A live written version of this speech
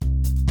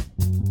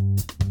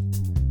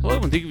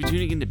Hello, and thank you for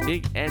tuning in to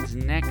Big Ed's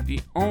Neck, the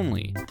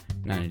only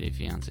 90 Day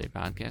Fiancé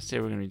podcast. Today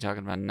we're going to be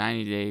talking about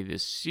 90 Day, the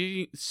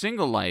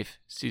Single Life,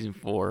 Season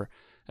 4,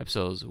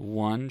 Episodes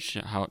 1,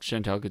 how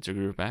Chantel gets her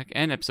groove back,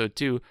 and Episode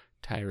 2,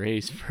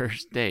 Tyray's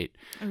first date.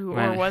 Ooh,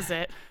 or was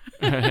it?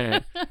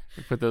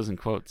 We put those in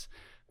quotes.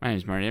 My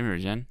name's Marty. I'm here,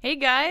 Jen. Hey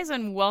guys,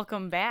 and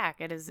welcome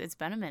back. It's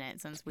been a minute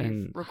since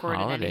we've recorded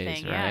holidays,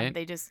 anything. right? Yeah,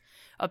 they just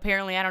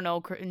apparently, I don't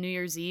know, New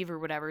Year's Eve or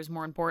whatever is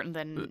more important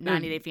than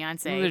 90 Day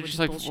Fiancé. They're Which just is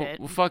like, bullshit.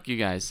 well, fuck you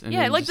guys. And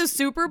yeah, like just, the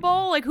Super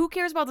Bowl. Like, who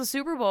cares about the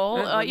Super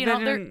Bowl? I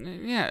don't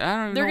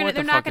know.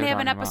 They're not gonna have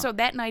an episode about.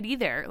 that night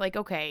either. Like,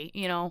 okay,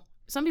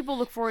 some people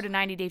look forward to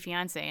 90 Day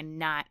Fiancé and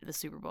not the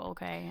Super Bowl.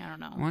 Okay, I don't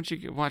know. Why don't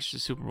you watch the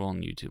Super Bowl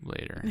on YouTube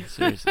later?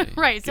 Seriously.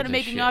 Right, instead of Give a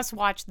making shit. us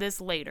watch this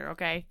later.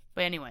 Okay,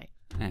 but anyway,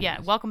 yeah,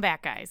 Anyways. welcome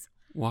back, guys.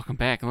 Welcome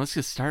back, and let's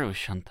get started with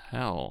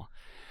Chantel.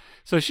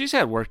 So she's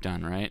had work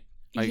done, right?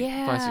 Like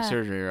Yeah. plastic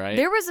surgery, right?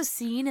 There was a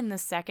scene in the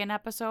second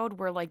episode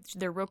where like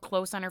they're real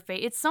close on her face.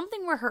 It's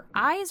something where her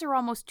eyes are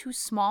almost too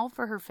small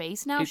for her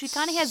face now. She It's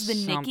kind of has the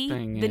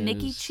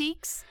Nikki is-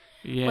 cheeks.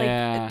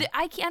 Yeah.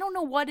 Like I don't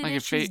know what it Like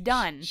is her she's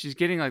done. She's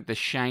getting like the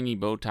shiny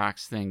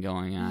Botox thing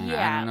going on. I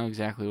Yeah. don't know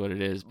exactly what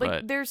it is, Like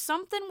but there's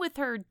something with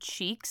her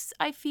cheeks,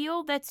 I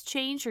feel, that's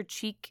changed. Her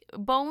cheek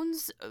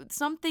bones,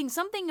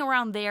 something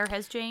around there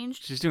has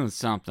changed. she's doing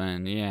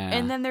something. Yeah.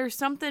 And then there's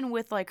something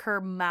with like her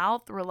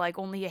mouth where like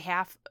only a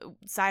half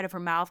side of her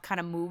mouth kind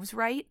of moves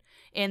right.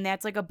 And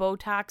that's like a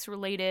Botox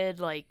related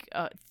like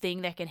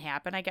thing that can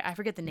happen. I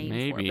forget the name for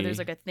it, Maybe. but there's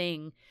like a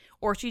thing.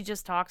 Or she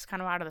just talks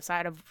kind of out of the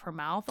side of her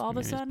mouth all Maybe of a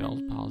it's sudden.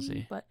 Bell's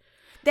palsy. But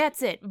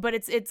that's it. But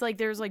it's like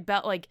there's like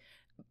But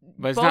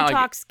it's Botox not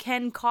like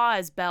can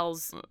cause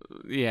Bell's.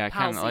 yeah,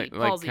 kind of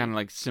palsy. kind of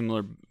like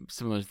similar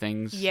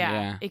things.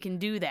 Yeah, it can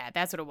do that.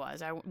 That's what it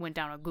was. I went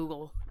down a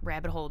Google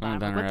rabbit hole about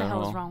Went it. down Like, a what the hell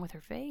rabbit is hole. wrong with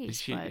her face?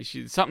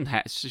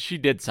 She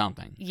did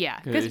something. Yeah,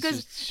 'Cause it's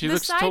because just- she the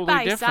looks side totally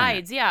by different.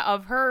 sides, yeah,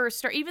 of her,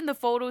 even the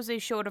photos they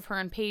showed of her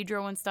and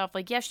Pedro and stuff.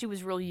 Like, yes, she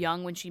was real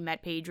young when she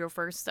met Pedro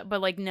first, but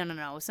like,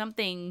 no,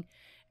 something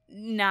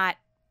not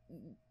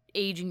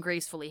aging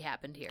gracefully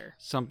happened here.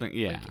 Something,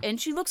 yeah. Like, and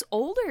she looks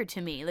older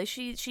to me. Like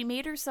she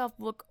made herself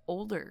look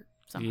older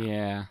somehow.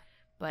 Yeah.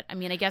 But I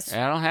mean, I guess.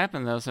 That'll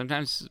happen though.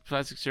 Sometimes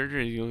plastic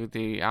surgery, you'll get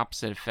the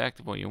opposite effect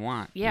of what you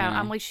want. Yeah, you know?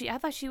 I'm like I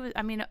thought she was.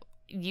 I mean,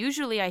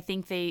 usually I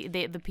think the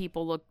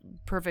people look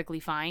perfectly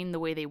fine the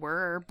way they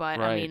were, but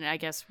I Right. mean, I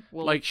guess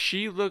like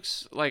she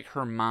looks like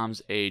her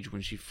mom's age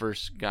when she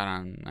first got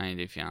on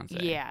 90 Day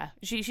Fiancé. yeah,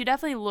 she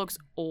definitely looks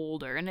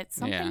older, and it's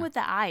something Yeah. with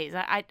the eyes.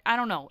 I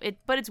don't know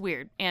but it's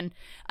weird. And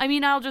I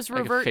mean, I'll just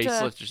like revert a to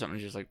facelift or something,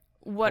 just like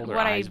what hold her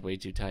I eyes way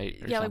too tight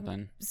or yeah,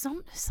 something.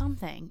 like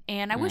something.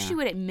 And I wish Yeah. she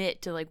would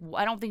admit to like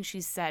I don't think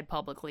she's said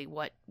publicly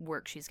what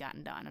work she's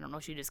gotten done. I don't know.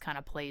 She just kind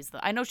of plays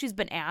I know she's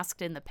been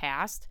asked in the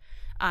past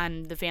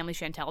on the Family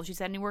Chantel. She's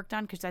had any work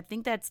done because I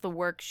think that's the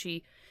work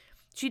she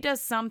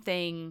does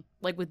something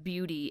like with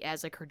beauty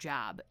as like her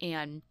job.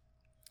 And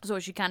so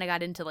she kind of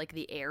got into like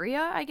the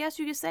area, I guess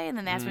you could say, and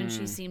then that's when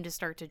she seemed to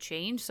start to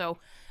change. So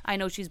I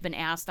know she's been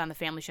asked on the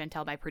Family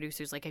Chantel by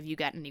producers, like, have you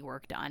gotten any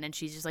work done? And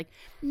she's just like,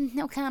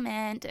 no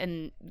comment.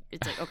 And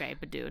it's like, okay,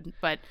 but dude,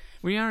 but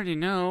We already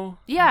know.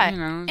 yeah, You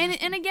know,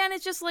 and again,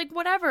 it's just like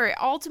whatever.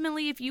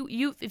 Ultimately, if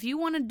you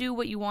want to do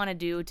what you want to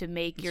do to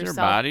make It's your yourself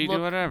body, do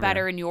look whatever.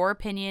 better in your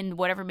opinion,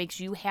 whatever makes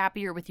you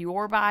happier with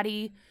your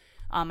body.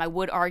 I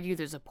would argue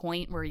there's a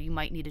point where you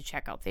might need to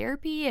check out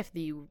therapy if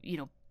you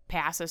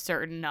pass a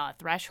certain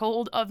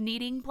threshold of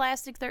needing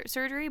plastic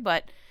surgery,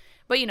 but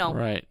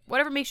right.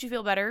 whatever makes you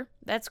feel better,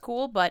 that's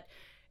cool. But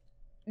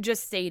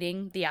just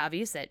stating the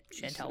obvious that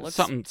Chantel looks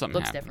Something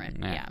looks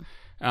happened, different.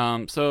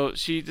 Yeah. So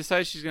she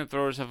decides she's gonna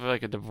throw herself at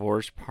like a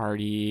divorce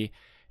party,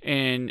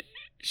 and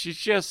she's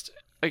just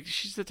like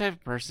she's the type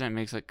of person that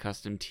makes like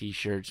custom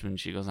T-shirts when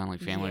she goes on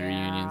like family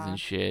reunions Yeah. and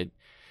shit.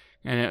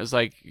 And it was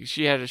like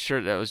she had a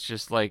shirt that was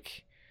just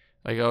like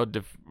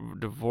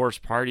divorce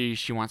party.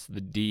 She wants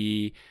the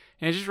D.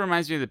 And it just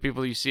reminds me of the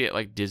people you see at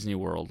like Disney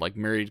World, like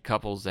married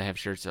couples that have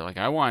shirts that are like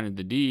I wanted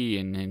the D,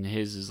 and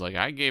his is like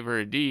I gave her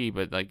a D,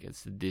 but like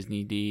it's the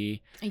Disney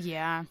D.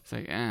 Yeah. It's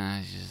like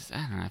it's just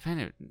I don't know. I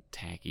find it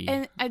tacky.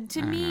 And to I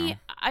don't me, know.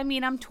 I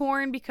mean, I'm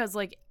torn because,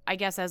 like, I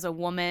guess as a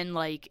woman,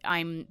 like,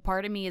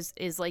 part of me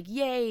is like,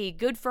 yay,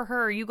 good for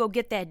her. You go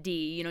get that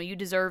D. You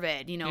deserve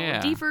it.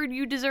 Yeah. D for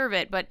you deserve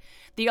it. But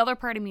the other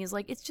part of me is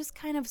like, it's just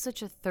kind of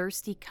such a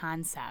thirsty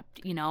concept.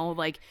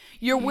 Like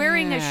you're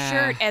wearing a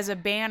shirt as a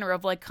banner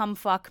of like, come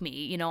fuck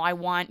me. I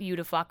want you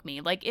to fuck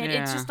me. Like, it's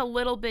Yeah. just a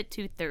little bit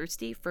too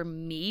thirsty for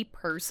me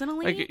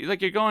personally.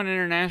 Like you're going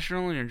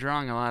international and you're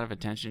drawing a lot of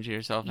attention to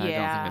yourself, and I don't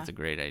think Yeah. that's a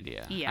great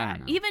idea. I Yeah,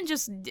 don't know. even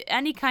just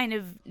any kind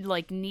of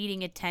like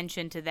needing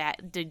attention to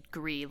that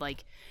degree.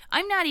 Like,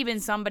 I'm not even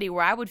somebody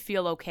where I would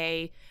feel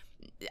okay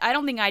I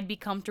don't think I'd be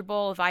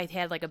comfortable if I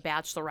had like a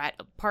bachelorette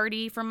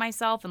party for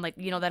myself and like,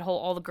 you know, that whole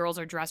all the girls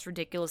are dressed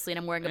ridiculously and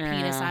I'm wearing a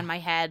penis on my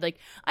head. Like,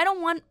 I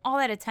don't want all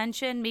that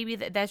attention. Maybe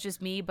that's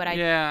just me, but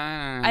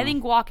I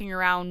think walking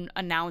around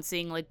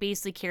announcing, like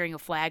basically carrying a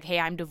flag, hey,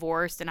 I'm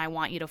divorced and I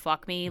want you to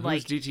fuck me. Who's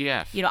like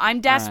DTF? You know,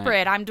 I'm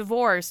desperate. I'm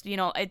divorced. You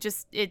know, it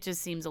just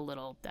seems a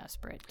little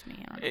desperate to me.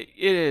 I don't know.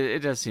 It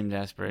does seem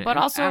desperate. But and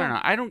also, I don't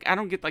know. I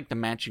don't get like the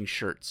matching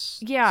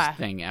shirts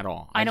thing at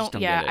all. I don't just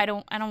don't get it. I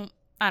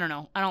don't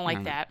know. I don't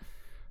like that.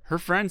 Her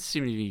friends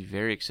seem to be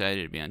very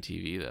excited to be on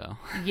TV, though.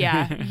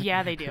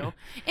 Yeah, they do.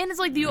 And it's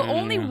like the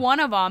only one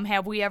of them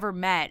have we ever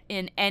met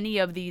in any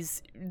of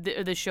these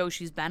the shows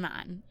she's been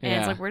on. And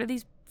it's like, where do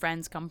these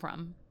friends come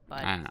from?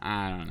 But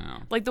I don't know.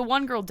 Like the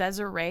one girl,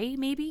 Desiree,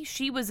 maybe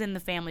she was in the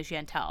Family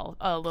Chantel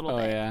a little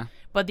bit. Yeah.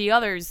 But the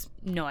others,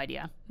 no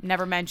idea.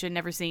 Never mentioned,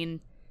 never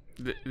seen.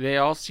 They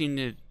all seem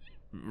to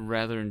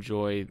rather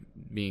enjoy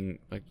being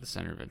like the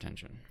center of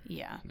attention.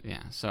 Yeah.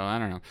 So I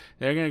don't know.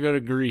 They're gonna go to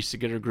Greece to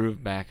get her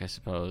groove back, I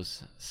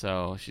suppose.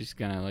 So she's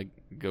gonna like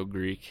go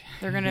Greek.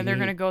 They're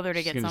gonna go there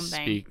to get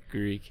something. Speak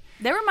Greek.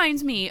 That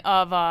reminds me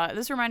of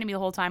this reminded me the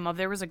whole time of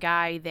there was a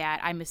guy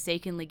that I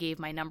mistakenly gave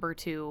my number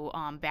to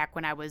back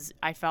when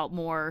I felt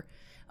more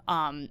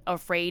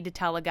afraid to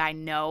tell a guy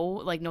no,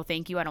 like no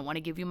thank you, I don't want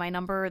to give you my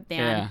number,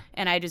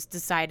 and I just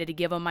decided to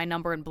give him my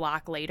number and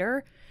block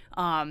later.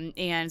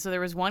 And so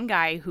there was one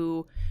guy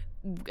who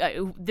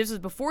this was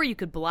before you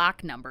could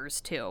block numbers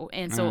too,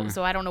 and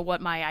so I don't know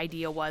what my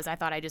idea was. I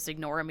thought I'd just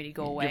ignore him and he'd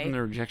go away. Give him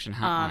the rejection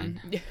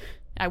hotline.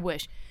 I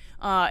wish.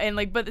 And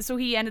like, but so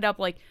he ended up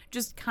like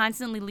just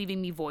constantly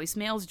leaving me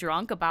voicemails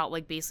drunk about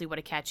like basically what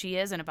a catch he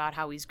is and about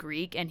how he's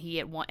Greek. And he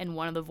in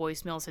one of the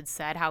voicemails had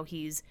said how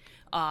he's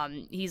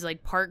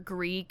like part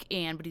Greek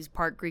but he's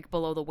part Greek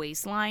below the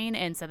waistline,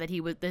 and said that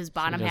he was his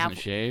bottom half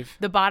shave.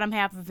 The bottom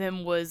half of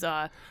him was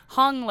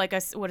hung like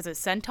a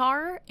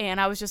centaur,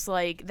 and I was just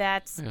like,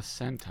 that's like a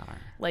centaur,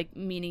 like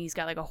meaning he's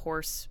got like a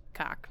horse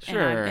cock.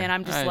 Sure. And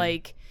I'm just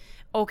like,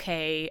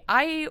 okay,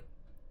 I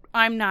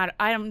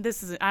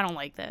don't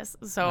like this.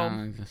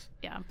 So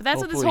yeah, but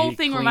that's what this whole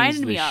thing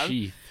reminded me of.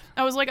 Sheath.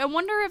 I was like, I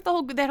wonder if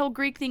that whole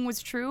Greek thing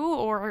was true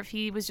or if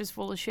he was just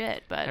full of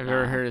shit. But have you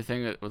ever heard a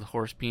thing with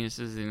horse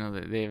penises? You know,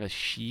 that they have a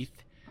sheath,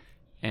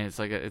 and it's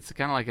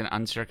kind of like an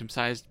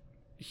uncircumcised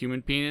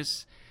human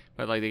penis,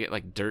 but like they get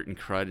like dirt and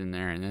crud in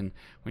there, and then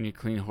when you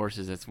clean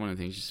horses, that's one of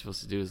the things you're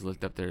supposed to do is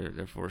lift up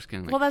their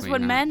foreskin. Like, well, that's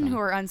what men who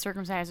are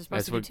uncircumcised are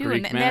supposed to do too,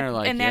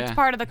 and that's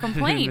part of the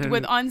complaint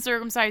with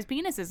uncircumcised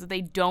penises, that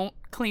they don't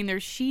clean their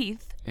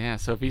sheath. Yeah,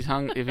 so if he's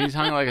hung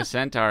like a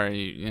centaur,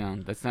 you know,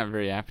 that's not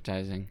very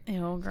appetizing.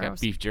 Ew, gross. He's got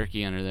beef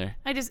jerky under there.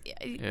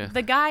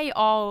 The guy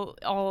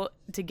all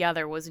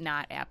together was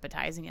not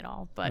appetizing at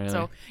all. But really?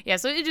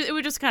 so it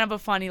was just kind of a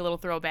funny little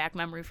throwback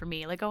memory for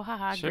me. Like, oh,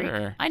 haha, sure.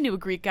 Greek. I knew a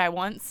Greek guy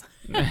once.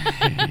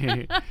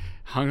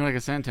 Hung like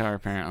a centaur,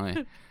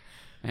 apparently.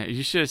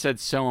 You should have said,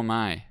 "So am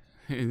I."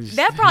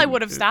 That probably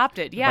would have stopped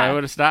it. Yeah, I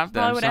would have stopped that.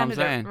 Probably would have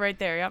ended it right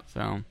there. Yep.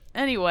 So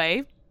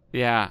anyway.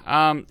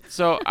 Yeah.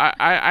 So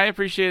I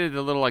appreciated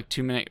the little like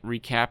 2-minute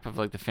recap of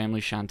like the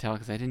Family Chantel,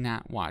 because I did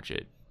not watch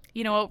it.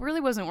 You know, it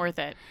really wasn't worth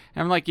it.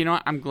 And I'm like, you know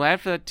what? I'm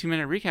glad for that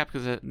 2-minute recap,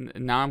 because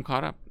now I'm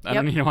caught up. I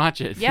don't need to watch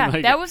it. Yeah,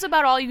 like, that was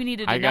about all you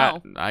needed to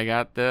know. I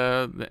got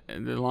the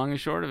long and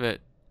short of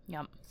it.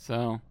 Yep.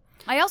 So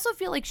I also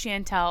feel like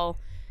Chantel,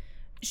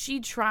 she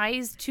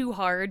tries too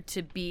hard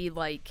to be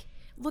like,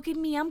 look at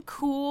me, I'm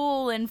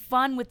cool and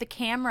fun with the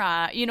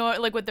camera, you know,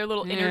 like with their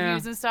little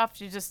interviews and stuff.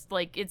 She's just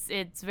like,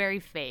 it's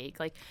very fake.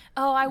 Like,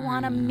 oh, I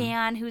want a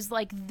man who's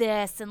like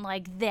this and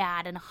like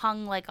that and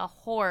hung like a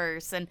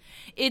horse. And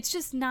it's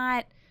just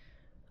not,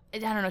 I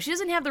don't know. She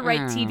doesn't have the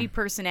right TV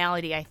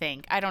personality, I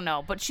think. I don't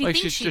know. But she like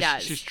thinks she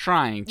does. She's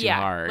trying too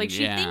hard. Like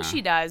she thinks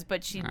she does,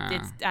 but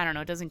I don't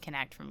know, it doesn't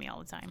connect for me all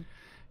the time.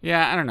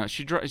 Yeah, I don't know.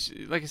 She draws,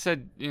 like I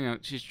said, you know,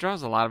 she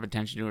draws a lot of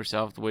attention to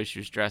herself, the way she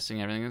was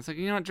dressing, everything. It's like,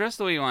 you know what, dress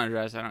the way you want to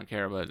dress. I don't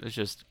care, but it's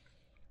just,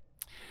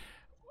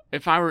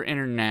 if I were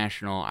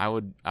international, I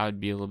would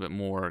be a little bit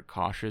more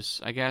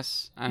cautious, I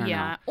guess. I don't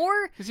know.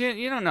 Or because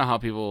you don't know how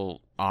people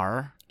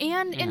are.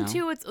 And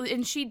too,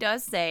 and she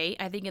does say,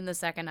 I think in the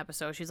second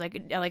episode, she's like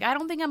I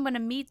don't think I'm gonna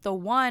meet the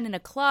one in a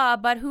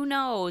club, but who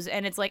knows?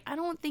 And it's like, I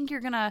don't think you're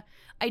gonna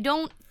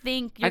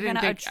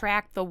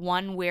attract the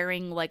one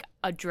wearing like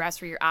a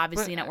dress where you're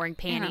obviously not wearing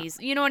panties.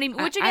 You know what I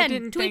mean? Which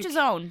again, to each his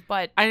own.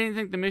 But I didn't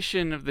think the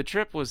mission of the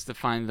trip was to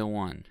find the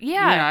one.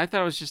 Yeah, I thought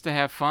it was just to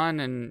have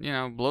fun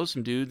and blow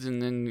some dudes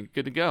and then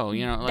good to go.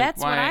 Like,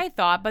 that's what I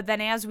thought. But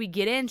then as we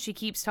get in, she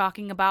keeps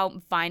talking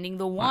about finding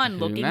the one,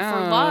 looking for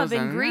love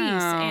in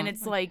Greece, and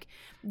it's like,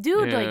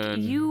 dude, like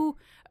you.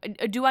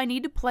 Do I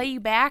need to play you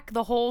back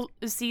the whole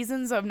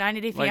seasons of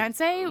 90 Day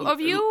Fiancé of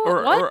you?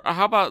 Or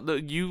how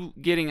about you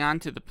getting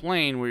onto the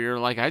plane where you're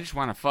like, I just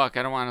want to fuck.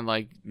 I don't want to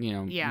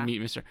meet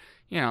Mr.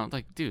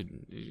 Like,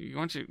 dude, you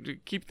want to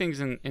keep things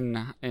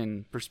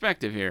in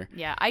perspective here.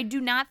 Yeah, I do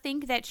not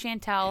think that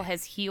Chantel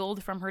has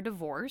healed from her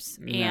divorce,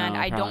 and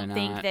I don't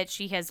think that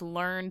she has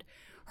learned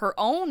her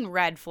own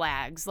red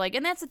flags. Like,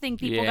 and that's the thing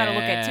people got to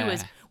look at too,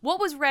 is what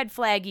was red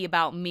flaggy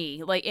about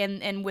me? Like,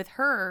 and with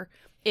her,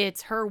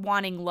 it's her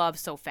wanting love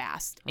so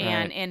fast. Right.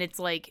 And it's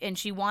like, and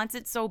she wants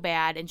it so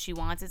bad and she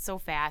wants it so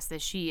fast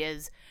that she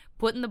is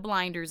putting the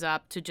blinders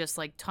up to just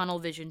like tunnel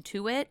vision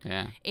to it.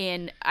 Yeah.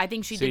 And I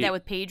think she did that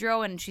with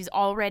Pedro, and she's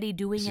already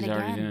doing it again. She's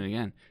already doing it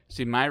again.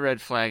 See, my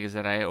red flag is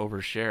that I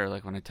overshare,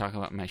 like when I talk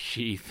about my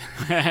sheath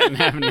and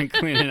having to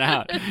clean it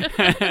out.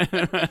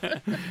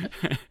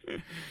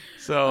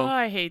 So,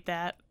 I hate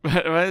that.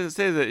 But what I was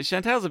say is that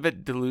Chantel's a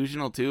bit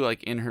delusional too,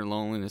 like in her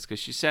loneliness, because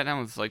she sat down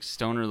with this like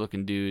stoner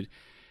looking dude,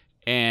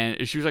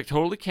 and she was like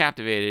totally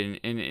captivated,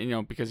 and you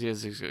know, because he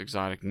has this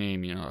exotic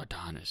name, you know,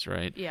 Adonis,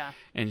 right? Yeah.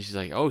 And she's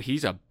like, oh,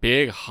 he's a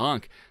big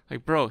hunk.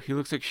 Like, bro, he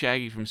looks like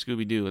Shaggy from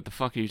Scooby-Doo. What the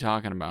fuck are you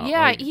talking about?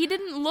 Yeah, like, he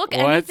didn't look what?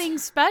 anything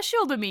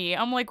special to me.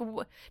 I'm like,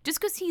 just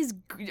because he's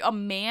a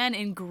man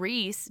in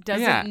Greece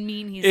doesn't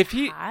mean he's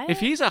hot. If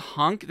he's a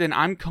hunk, then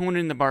I'm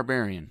Conan the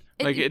Barbarian.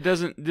 Like, it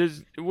doesn't.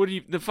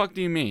 The fuck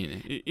do you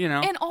mean? You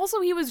know. And also,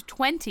 he was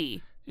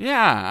 20.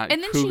 Yeah,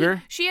 and then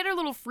cougar. she had her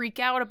little freak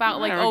out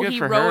about like, Whatever, he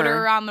rode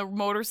her on the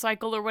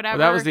motorcycle or whatever.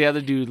 Well, that was the other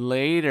dude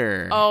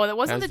later. Oh, that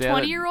wasn't the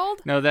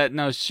 20-year-old?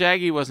 No,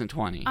 Shaggy wasn't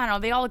 20. I don't know.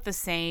 They all look the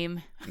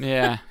same.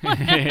 Yeah.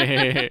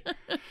 That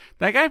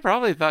guy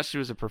probably thought she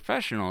was a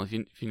professional, if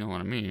you know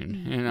what I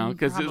mean. You know,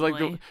 because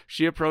like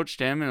she approached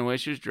him and the way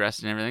she was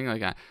dressed and everything.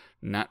 Like,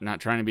 not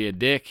trying to be a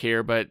dick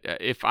here, but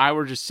if I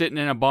were just sitting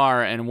in a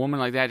bar and a woman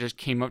like that just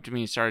came up to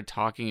me and started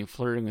talking and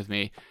flirting with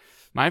me,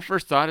 my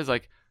first thought is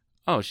like,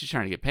 oh, she's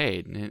trying to get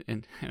paid,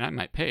 and I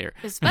might pay her.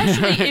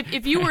 Especially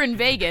if you were in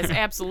Vegas,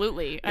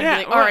 absolutely. I'd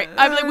be like, all right.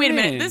 I'd be like, wait a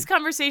minute. This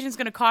conversation's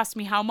going to cost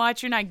me how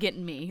much? You're not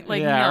getting me.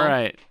 Like, yeah, no.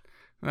 Right.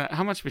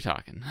 How much are we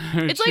talking?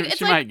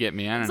 She might get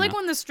me. I don't know. It's like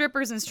when the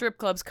strippers in strip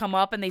clubs come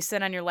up and they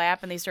sit on your lap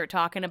and they start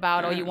talking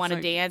about, you want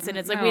to dance, and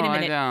it's like, wait a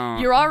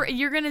minute,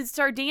 you're gonna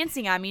start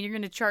dancing on me, and you're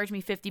gonna charge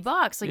me $50.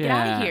 Like, get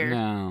out of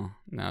here.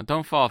 No,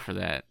 don't fall for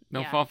that.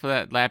 Don't fall for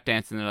that lap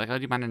dance, and they're like, oh,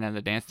 do you want another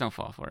dance? Don't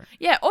fall for it.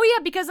 Yeah. Oh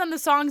yeah, because then the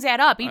songs add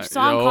up. Each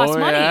song costs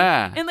money.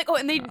 Yeah. And like, all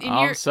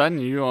of a sudden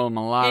you owe them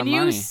a lot of money.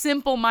 And you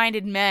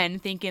simple-minded men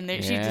thinking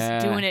that she's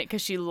just doing it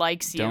because she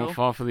likes you. Don't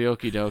fall for the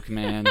okie doke,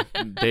 man.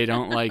 They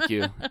don't like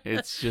you.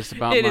 It's just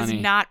about money. It is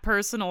not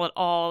personal at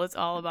all. It's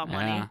all about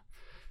money. Yeah.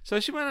 So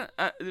she went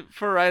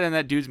for a ride on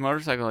that dude's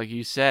motorcycle, like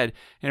you said,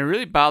 and it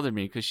really bothered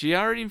me because she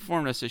already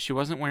informed us that she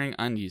wasn't wearing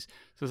undies.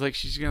 So it's like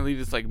she's going to leave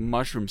this like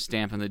mushroom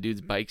stamp on the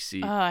dude's bike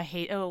seat. Oh, I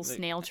hate a little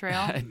snail trail.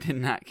 I did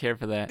not care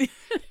for that.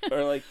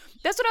 Or like,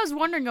 that's what I was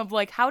wondering of,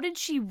 like, how did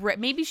she,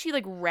 maybe she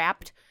like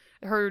wrapped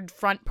her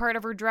front part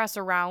of her dress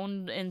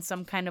around in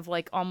some kind of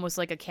like almost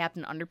like a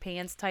Captain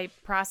Underpants type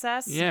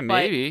process. Yeah,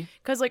 maybe.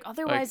 Because like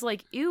otherwise,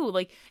 like ew,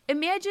 like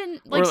imagine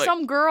like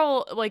some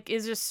girl like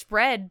is just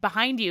spread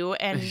behind you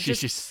and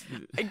just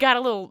got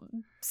a little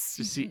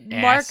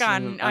mark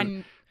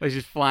on like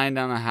she's flying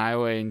down the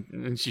highway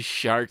and she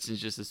sharts and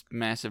just this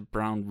massive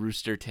brown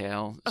rooster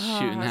tail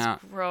shooting out.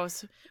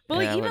 Gross. But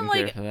like even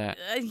like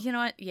you know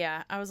what?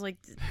 Yeah, I was like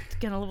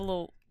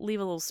gonna leave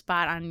a little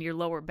spot on your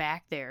lower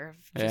back there.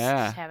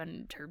 Just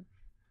having her.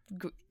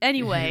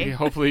 Anyway.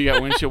 Hopefully you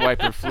got windshield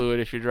wiper fluid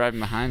if you're driving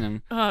behind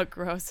them. Oh,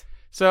 gross.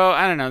 So,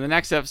 I don't know. The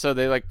next episode,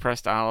 they, like,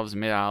 pressed olives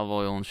and made olive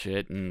oil and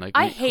shit. And like,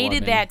 I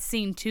hated that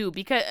scene, too,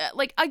 because,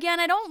 like, again,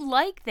 I don't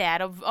like that,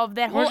 of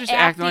that whole just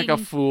acting like a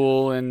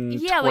fool and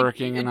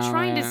twerking and all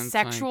trying that. to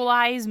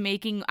sexualize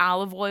making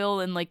olive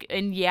oil and, like, the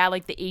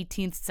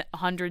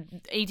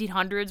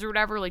 1800s or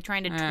whatever, like,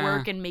 trying to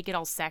twerk and make it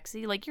all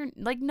sexy. Like, you're,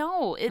 like,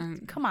 no,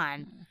 come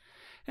on.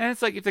 And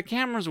it's like, if the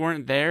cameras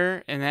weren't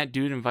there and that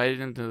dude invited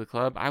him to the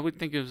club, I would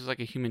think it was,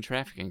 like, a human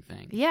trafficking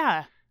thing.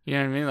 Yeah. You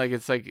know what I mean? Like,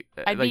 it's like,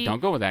 don't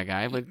go with that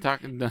guy. Like,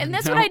 and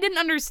that's what I didn't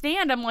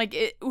understand. I'm like,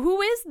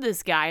 who is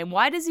this guy? And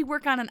why does he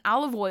work on an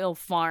olive oil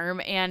farm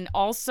and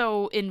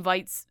also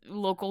invites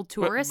local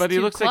tourists But he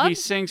looks clubs? like he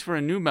sings for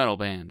a new metal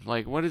band.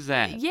 Like, what is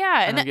that?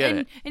 Yeah. And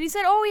he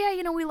said, oh, yeah,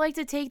 you know, we like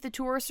to take the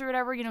tourists or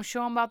whatever, you know,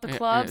 show them about the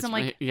clubs. I'm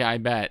like, yeah, I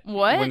bet.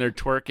 What? When they're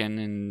twerking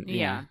and,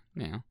 you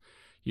know,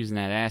 using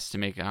that ass to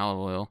make olive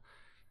oil.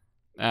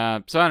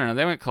 So I don't know.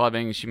 They went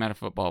clubbing and she met a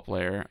football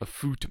player.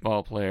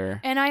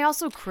 And I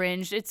also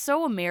cringed. It's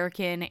so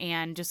American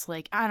and just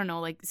like, I don't know,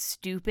 like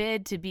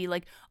stupid to be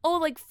like, oh,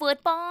 like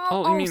football?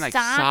 Oh, you mean like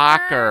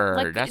soccer?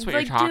 Like, that's what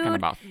you're talking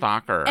about,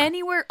 soccer.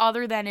 Anywhere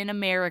other than in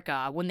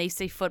America, when they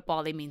say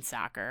football, they mean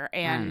soccer.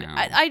 And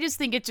I just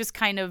think it's just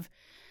kind of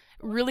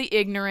really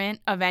ignorant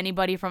of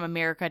anybody from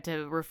America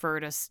to refer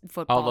to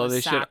football Although as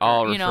they soccer, should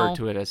all refer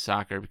to it as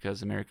soccer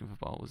because American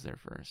football was there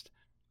first.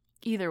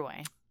 Either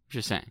way.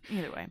 Just saying.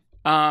 Either way.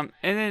 And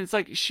then it's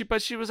like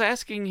she was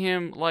asking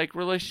him like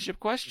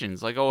relationship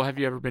questions, like, "Oh, have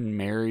you ever been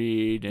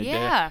married?"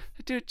 And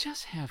dude,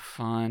 just have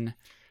fun.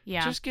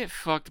 Yeah. Just get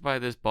fucked by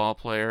this ball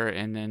player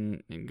and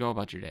then go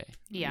about your day.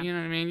 Yeah. You know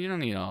what I mean? You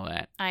don't need all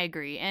that. I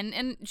agree.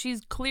 And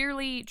she's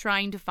clearly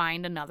trying to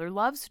find another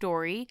love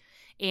story.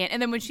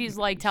 And then when she's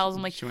like, tells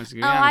him like, she wants to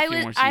go,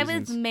 I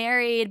was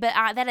married, but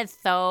that is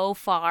so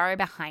far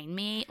behind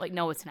me. Like,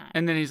 no, it's not.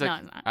 And then he's like,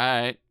 no, it's not. all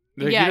right.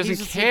 Like, he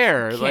doesn't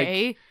care. Like,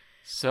 okay.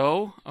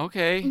 So,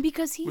 okay.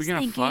 Because he's We're gonna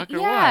thinking, fuck or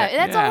yeah, what?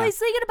 that's all he's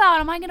thinking about.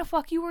 Am I gonna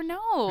fuck you or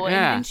no?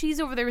 Yeah. And she's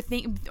over there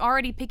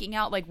already picking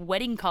out like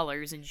wedding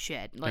colors and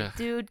shit. Like, Ugh.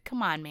 dude,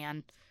 come on,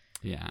 man.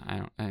 Yeah,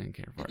 I didn't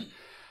care for it.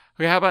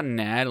 Okay, how about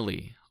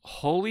Natalie?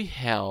 Holy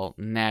hell,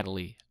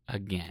 Natalie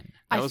again.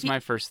 That was my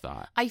first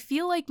thought. I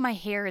feel like my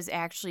hair is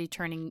actually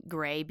turning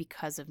gray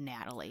because of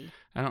Natalie.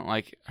 I don't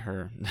like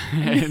her.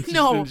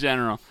 No. In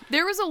general.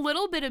 There was a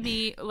little bit of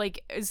me,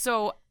 like,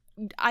 so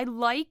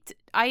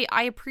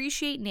I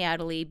appreciate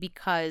Natalie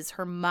because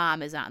her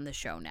mom is on the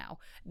show now.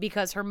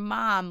 Because her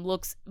mom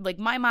looks, like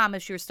my mom,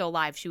 if she were still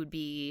alive, she would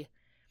be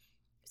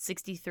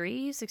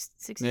 63,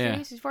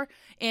 64.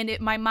 And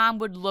my mom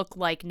would look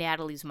like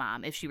Natalie's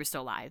mom if she were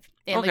still alive.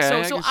 And Okay,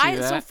 I so can see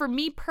that. so for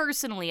me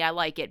personally, I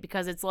like it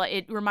because it's like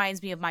it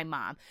reminds me of my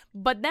mom.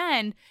 But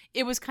then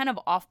it was kind of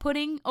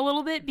off-putting a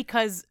little bit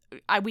because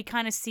I'm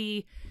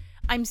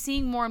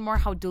seeing more and more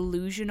how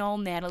delusional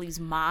Natalie's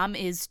mom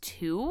is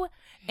too.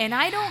 And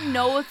I don't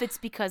know if it's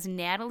because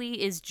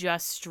Natalie is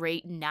just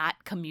straight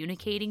not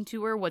communicating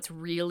to her what's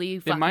really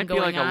fucking going on. It might be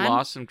like a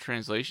lost in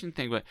translation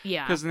thing, but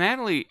yeah, because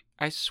Natalie,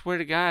 I swear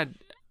to God,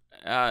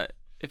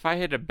 if I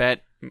had to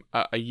bet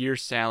a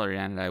year's salary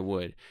on it, I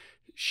would.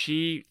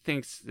 She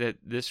thinks that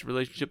this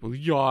relationship with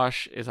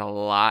Yosh is a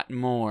lot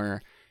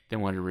more than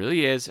what it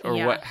really is,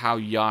 or how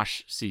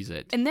Yosh sees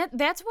it. And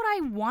that's what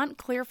I want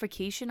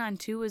clarification on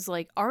too. Is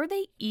like, are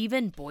they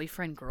even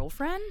boyfriend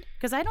girlfriend?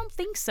 Because I don't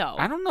think so.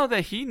 I don't know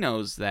that he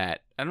knows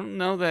that. I don't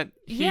know that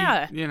he,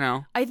 you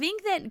know. I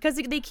think that because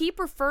they keep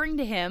referring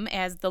to him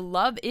as the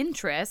love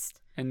interest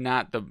and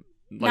not the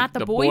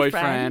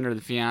boyfriend or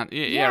the fiance.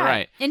 Yeah,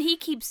 right. And he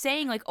keeps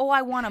saying like, "Oh,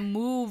 I want to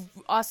move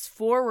us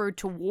forward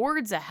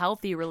towards a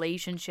healthy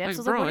relationship." Like,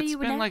 so bro, what it's do you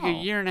been now? like a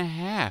year and a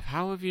half.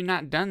 How have you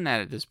not done that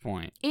at this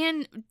point?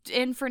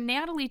 And for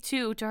Natalie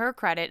too, to her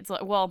credit, it's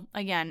like, well,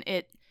 again,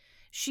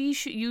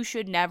 you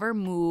should never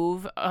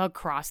move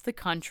across the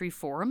country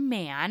for a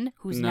man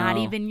who's not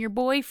even your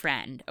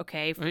boyfriend.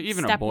 Okay,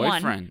 even Step a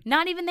boyfriend. One,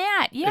 not even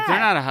that. Yeah, if they're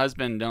not a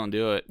husband, don't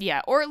do it.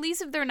 Yeah, or at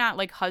least if they're not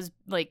like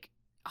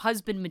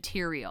husband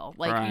material,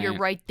 like you're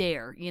right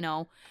there, you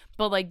know.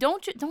 But like,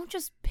 don't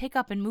just pick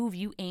up and move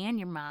you and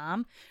your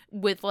mom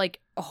with like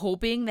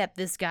hoping that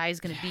this guy's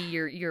gonna be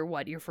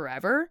your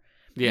forever.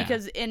 Yeah.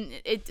 Because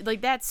it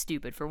like that's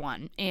stupid for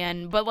one,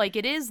 but like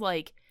it is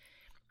like.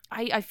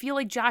 I feel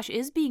like Josh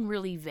is being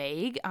really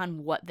vague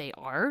on what they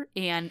are,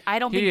 and I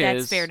don't think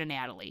that's fair to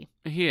Natalie.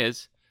 He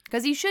is.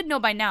 Because he should know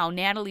by now,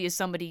 Natalie is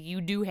somebody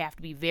you do have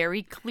to be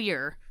very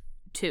clear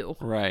to.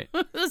 Right.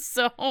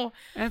 So.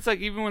 And it's like,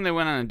 even when they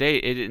went on a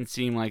date, it didn't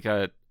seem like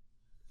a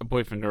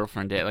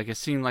boyfriend-girlfriend date. Like, it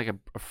seemed like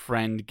a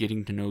friend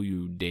getting to know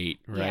you date,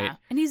 right? Yeah.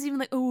 And he's even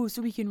like, oh,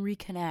 so we can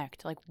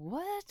reconnect. Like,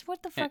 what?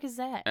 What the fuck is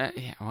that?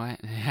 Yeah,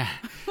 what? Yeah.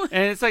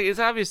 And it's like, it's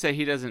obvious that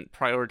he doesn't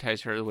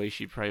prioritize her the way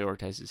she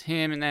prioritizes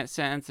him in that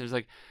sense. There's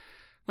like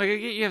I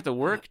get you have to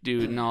work,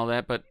 dude, and all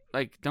that, but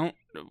like, don't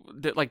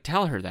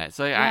tell her that. It's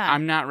like,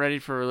 I'm not ready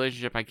for a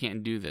relationship. I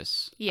can't do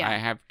this. Yeah. I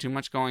have too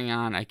much going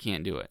on. I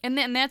can't do it. And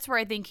that's where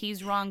I think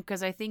he's wrong,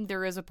 because I think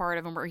there is a part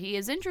of him where he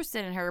is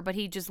interested in her, but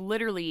he just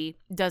literally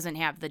doesn't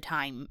have the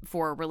time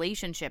for a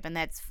relationship, and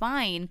that's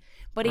fine,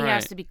 but he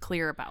has to be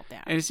clear about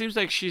that. And it seems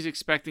like she's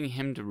expecting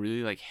him to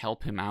really like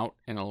help him out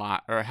in a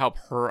lot, or help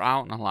her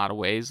out in a lot of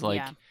ways.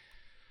 Like,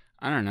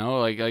 I don't know,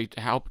 like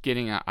help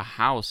getting a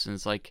house. And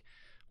it's like,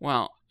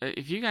 well,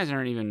 if you guys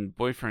aren't even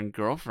boyfriend,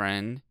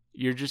 girlfriend,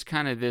 you're just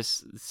kind of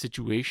this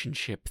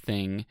situationship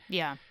thing.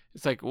 Yeah.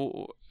 It's like,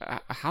 well,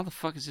 how the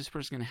fuck is this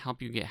person going to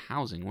help you get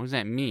housing? What does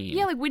that mean?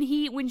 Yeah, like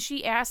when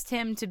she asked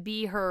him to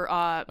be her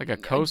like a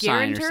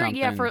cosign or something.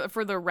 Yeah,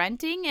 for the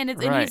renting, and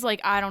he's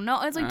like, I don't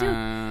know. It's like,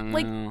 dude,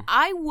 like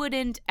I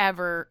wouldn't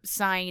ever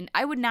sign.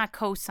 I would not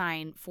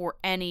co-sign for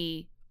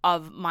any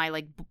of my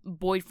like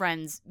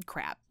boyfriend's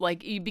crap,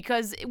 like,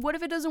 because what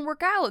if it doesn't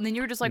work out and then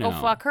you're just like, oh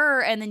fuck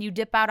her, and then you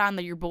dip out on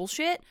your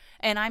bullshit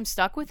and I'm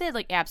stuck with it?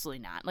 Like,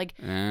 absolutely not. Like,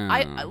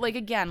 I like,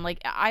 again,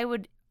 like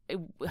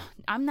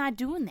I'm not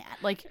doing that.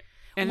 Like,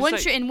 and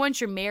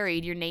once you're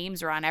married, your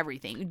names are on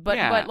everything.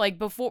 But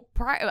like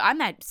I'm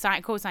not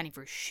co-signing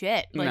for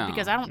shit. Like,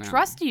 because I don't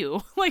trust you.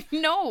 Like,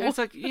 no. It's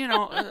like,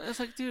 it's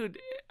like, dude,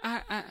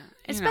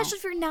 especially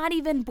if you're not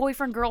even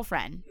boyfriend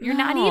girlfriend. You're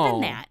not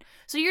even that.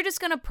 So you're just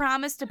gonna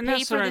promise to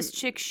pay for this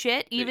chick's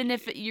shit, even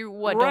if don't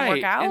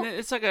work out. And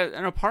it's like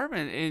an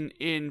apartment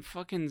in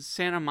fucking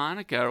Santa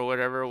Monica or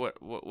whatever it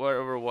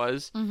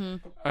was.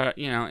 Mm-hmm.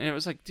 And it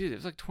was like, dude, it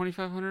was like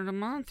 $2,500 a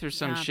month or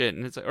some shit,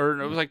 and it's like,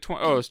 or it was like it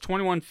was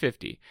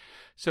 $2,150.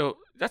 So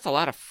that's a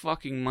lot of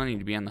fucking money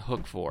to be on the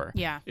hook for.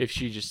 Yeah. If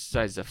she just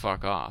decides to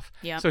fuck off.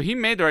 Yeah. So he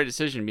made the right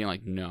decision being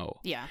like, no.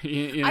 Yeah.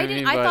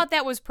 I thought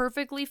that was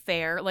perfectly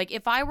fair. Like,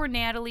 if I were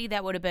Natalie,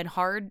 that would have been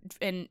hard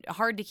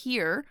to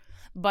hear.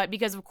 but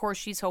because of course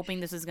she's hoping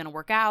this is going to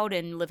work out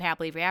and live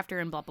happily ever after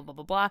and blah blah blah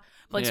blah blah.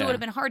 But like, so it would have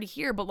been hard to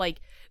hear, but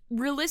like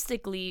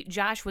realistically,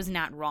 Josh was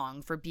not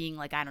wrong for being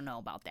like, I don't know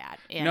about that.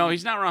 And no,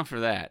 he's not wrong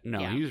for that. No,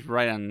 Yeah. he was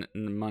right on the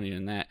money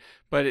in that.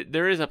 But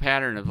there is a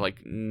pattern of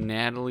like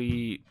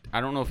Natalie, I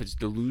don't know if it's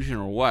delusion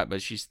or what,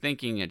 but she's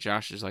thinking that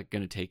Josh is like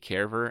going to take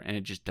care of her, and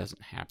it just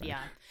doesn't happen.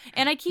 Yeah.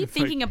 And I keep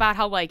thinking about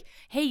how like,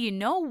 hey, you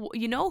know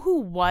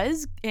who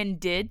was and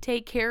did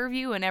take care of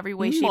you in every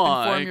way, shape,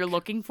 and form Mike. you're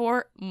looking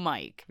for?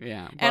 Mike.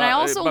 Yeah. And I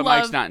also but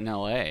love Mike's not in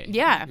L.A.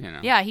 Yeah. You know?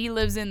 Yeah, he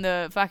lives in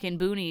the fucking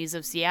boonies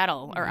of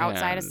Seattle or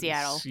outside of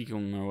Seattle.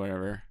 Seacom or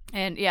whatever.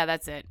 And yeah,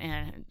 that's it.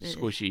 And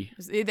Squishy.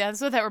 That's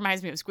what that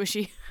reminds me of,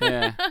 Squishy.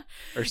 Yeah.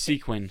 Or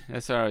sequin.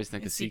 That's what I always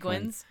think of,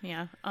 sequin. Sequins,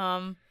 yeah.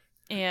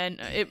 And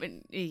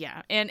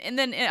and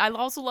then I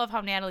also love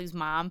how Natalie's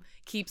mom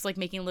keeps like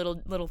making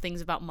little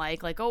things about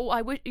Mike, like, oh,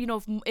 I wish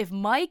if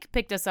Mike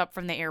picked us up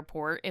from the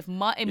airport, if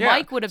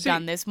Mike would have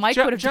done this, Mike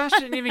would have. Josh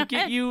didn't even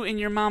get you and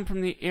your mom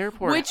from the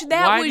airport, which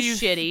that was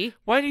shitty.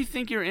 Why do you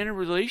think you're in a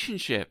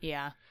relationship?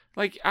 Yeah.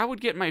 Like, I would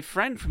get my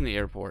friend from the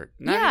airport,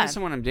 not even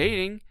someone I'm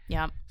dating.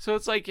 Yeah. So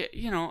it's like,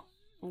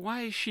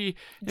 why is she?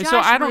 And so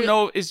I don't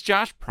know. Is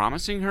Josh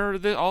promising her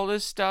all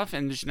this stuff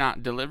and just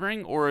not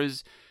delivering, or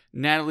is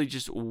Natalie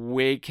just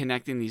way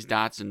connecting these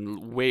dots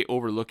and way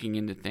overlooking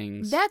into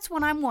things? That's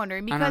what I'm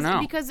wondering, I don't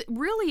know. because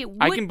really it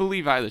would, I can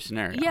believe either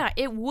scenario. Yeah,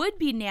 it would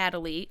be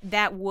Natalie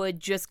that would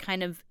just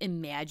kind of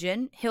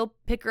imagine he'll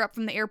pick her up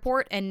from the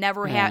airport and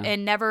never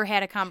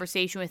had a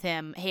conversation with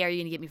him. Hey, are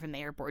you gonna get me from the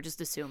airport?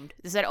 Just assumed.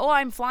 They said, oh,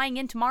 I'm flying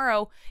in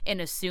tomorrow,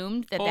 and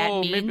assumed that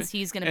means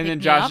he's gonna pick me up.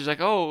 And then Josh is like,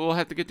 oh, we'll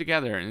have to get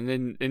together. And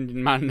then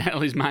in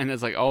Natalie's mind,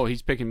 that's like, oh,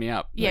 he's picking me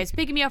up. Yeah, like, he's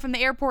picking me up from the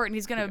airport, and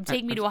he's gonna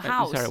take me to a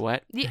house. Sorry,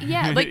 what?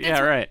 Yeah, like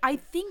that's right. I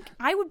think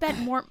I would bet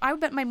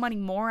my money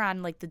more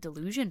on like the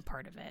delusion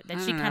part of it,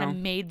 that she kind of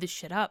made the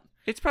shit up.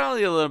 It's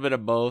probably a little bit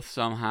of both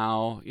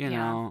somehow, you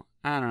know.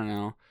 I don't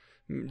know.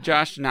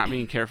 Josh not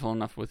being careful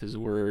enough with his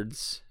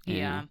words.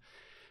 Yeah.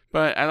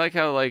 But I like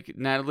how like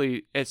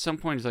Natalie at some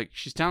point is like,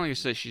 she's telling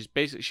us that she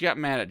got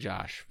mad at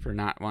Josh for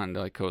not wanting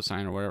to like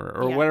co-sign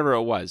or whatever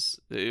it was.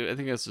 I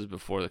think this was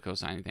before the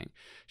co-signing thing.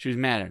 She was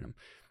mad at him.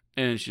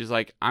 And she's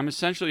like, I'm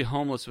essentially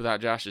homeless without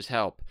Josh's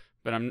help,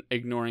 but I'm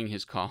ignoring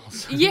his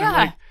calls. Yeah.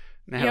 Like,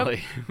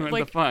 Natalie, what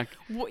the fuck?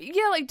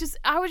 Yeah, like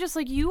I was just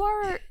like, you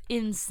are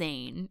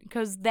insane,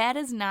 because that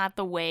is not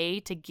the way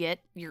to get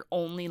your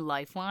only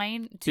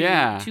lifeline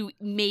to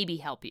maybe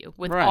help you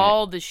with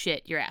all the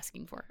shit you're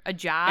asking for. A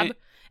job.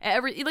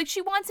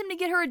 She wants him to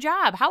get her a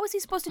job. How is he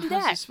supposed to do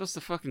that? How is he supposed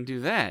to fucking do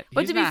that?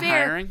 But He's to be not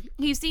fair, hiring.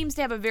 he seems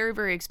to have a very,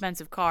 very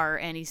expensive car,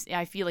 and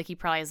I feel like he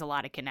probably has a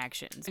lot of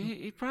connections.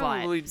 He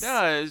probably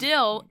does.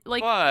 Still,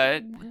 like,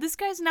 but this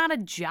guy's not a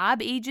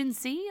job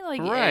agency.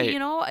 Like, right.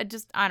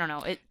 I don't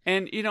know.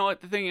 And you know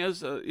what the thing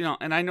is,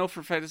 and I know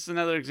for a fact this is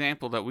another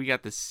example that we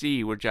got to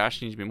see where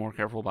Josh needs to be more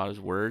careful about his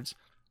words,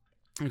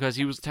 because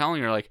he was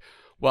telling her like,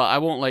 well, I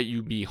won't let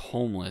you be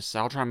homeless.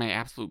 I'll try my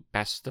absolute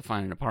best to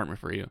find an apartment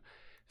for you.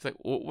 It's like,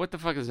 what the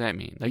fuck does that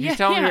mean? Like, he's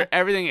telling her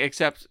everything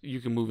except you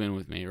can move in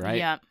with me, right?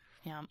 Yeah.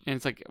 And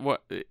it's like,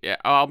 what?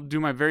 I'll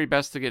do my very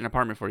best to get an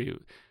apartment for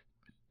you.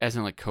 As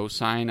in, like,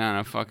 co-sign on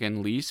a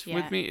fucking lease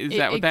with me? Is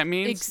that what that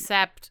means?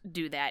 Except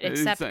do that.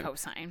 Except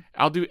co-sign.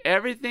 I'll do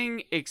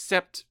everything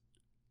except,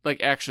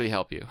 like, actually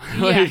help you. You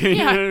know what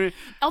I mean?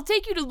 I'll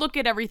take you to look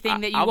at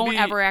everything that you won't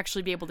ever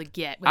actually be able to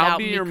get without I'll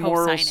be me your co-signing.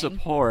 moral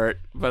support,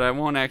 but I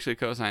won't actually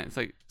co-sign. It's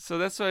like, so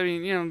that's what I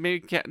mean.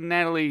 Maybe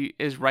Natalie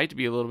is right to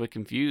be a little bit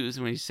confused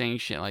when he's saying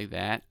shit like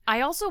that.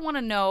 I also want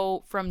to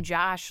know from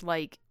Josh,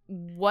 like,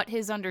 what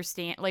his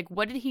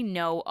what did he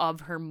know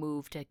of her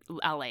move to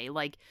LA?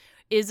 Like,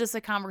 is this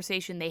a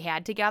conversation they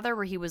had together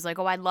where he was like,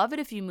 oh, I'd love it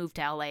if you moved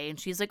to LA? And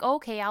she's like,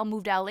 okay, I'll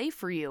move to LA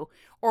for you.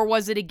 Or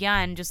was it,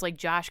 again, just like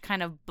Josh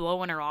kind of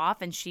blowing her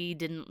off, and she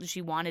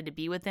wanted to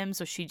be with him,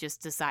 so she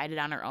just decided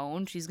on her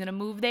own she's going to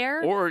move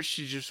there? Or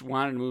she just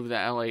wanted to move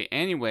to LA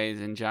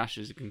anyways, and Josh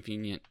is a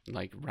convenient,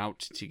 like,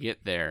 route to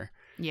get there.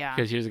 Yeah.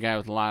 Because here's a guy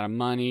with a lot of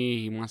money.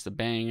 He wants to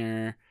bang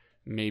her.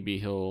 Maybe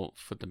he'll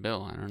foot the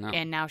bill. I don't know.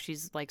 And now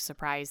she's, like,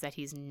 surprised that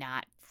he's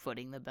not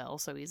footing the bill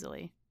so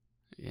easily.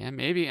 Yeah,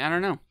 maybe. I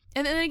don't know.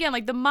 And then again,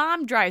 like, the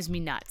mom drives me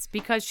nuts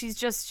because she's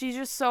just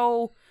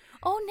so,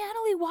 oh,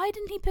 Natalie, why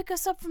didn't he pick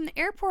us up from the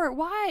airport?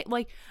 Why?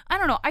 Like, I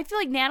don't know. I feel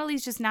like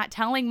Natalie's just not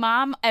telling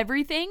mom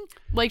everything.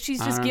 Like,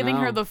 she's just giving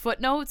her the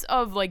footnotes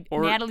of, like,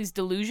 Natalie's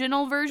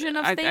delusional version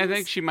of things. I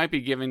think she might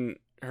be giving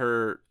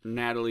her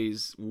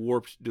Natalie's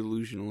warped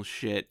delusional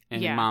shit,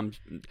 and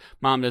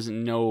mom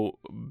doesn't know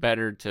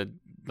better to,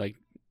 like,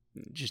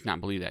 just not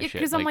believe that shit.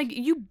 Because I'm like,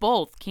 you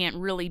both can't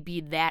really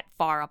be that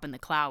far up in the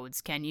clouds,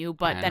 can you?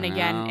 But then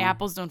again,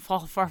 apples don't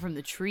fall far from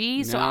the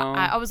tree. So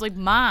I was like,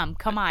 Mom,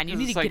 come on, you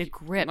need to get a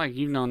grip. Like,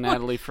 you've known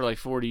Natalie for like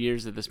 40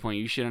 years at this point.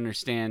 You should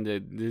understand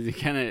the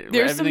kind of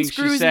there's some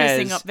screws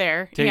missing up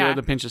there. Take it with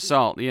a pinch of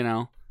salt,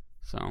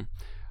 So,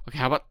 okay,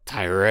 how about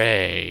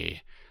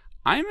Tyray?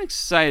 I'm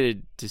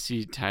excited to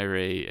see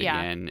Tyray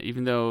again,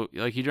 even though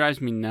like he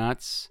drives me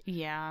nuts.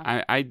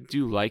 Yeah, I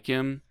do like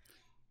him.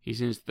 He's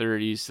in his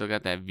 30s, still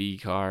got that V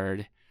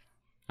card.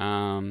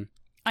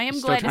 I am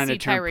still glad trying to see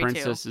turn Tyray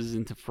princesses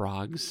into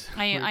frogs.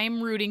 I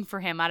am rooting for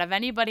him. Out of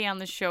anybody on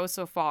the show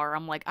so far,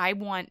 I'm like, I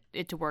want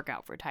it to work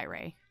out for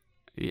Tyray.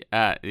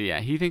 Yeah,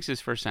 he thinks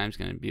his first time's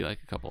going to be like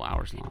a couple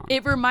hours long.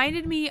 It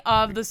reminded me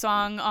of the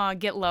song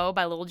Get Low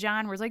by Lil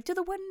Jon, where it's like, to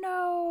the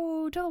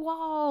window, to the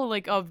wall,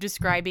 like of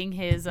describing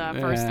his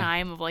first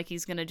time of like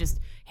he's going to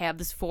just have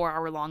this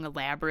 4-hour-long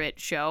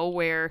elaborate show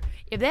where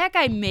if that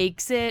guy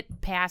makes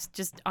it past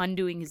just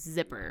undoing his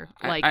zipper,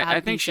 like I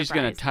think she's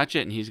going to touch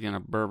it and he's going to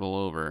burble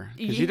over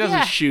because he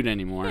doesn't shoot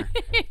anymore.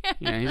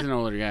 Yeah, he's an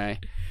older guy.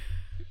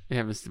 It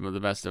happens to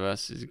the best of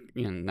us.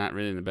 He's not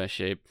really in the best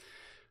shape.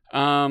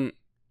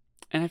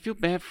 And I feel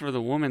bad for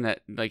the woman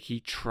that like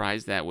he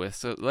tries that with.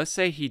 So let's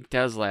say he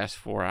does last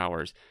 4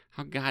 hours.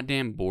 How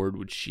goddamn bored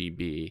would she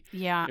be?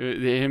 Yeah.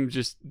 Him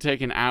just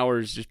taking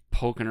hours just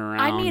poking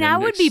around. I mean, I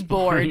would be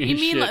bored. You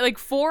mean like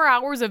 4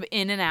 hours of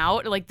in and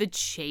out, like the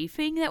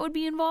chafing that would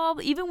be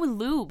involved, even with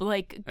lube,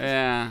 like.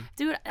 Yeah.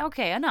 Dude,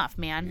 okay, enough,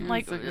 man. Yeah,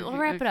 like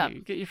wrap it up.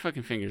 Get your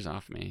fucking fingers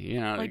off me.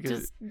 You know. Like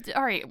just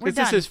all right, we're done.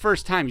 This is his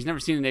first time. He's never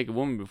seen a naked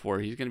woman before.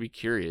 He's gonna be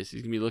curious.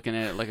 He's gonna be looking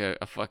at it like a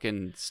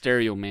fucking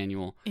stereo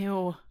manual.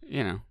 Ew.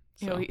 You know.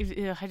 So.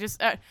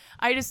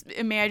 I just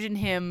imagine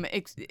him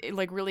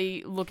like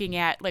really looking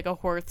at like a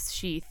horse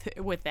sheath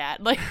with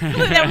that. Like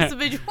that was the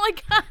visual. Oh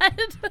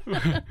my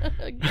God,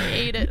 I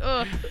hate it.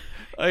 Ugh.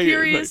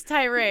 Curious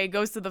Tyray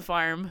goes to the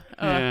farm.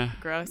 Yeah.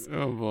 Gross.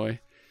 Oh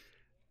boy.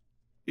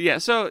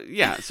 So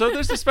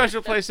there's a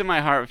special place in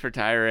my heart for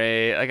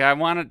Tyray. Like I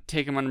want to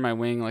take him under my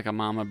wing like a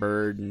mama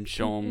bird and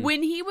show him.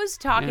 When he was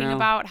talking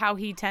about how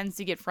he tends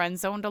to get friend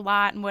zoned a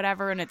lot and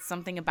whatever, and it's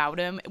something about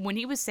him. When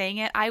he was saying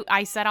it,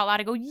 I said out loud,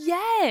 I go,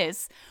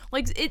 yes.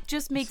 Like it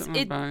just makes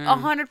it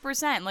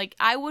 100%. Like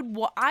I would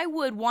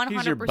 100%.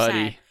 He's your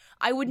buddy.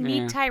 I would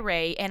meet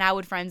Tyray and I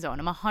would friend zone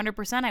him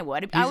 100%. I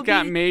would. He's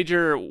got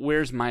major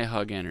 "where's my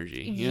hug"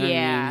 energy. You know what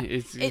I mean?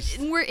 It's just...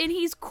 and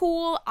he's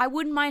cool. I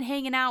wouldn't mind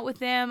hanging out with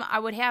him. I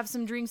would have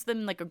some drinks with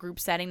him, like a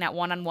group setting, not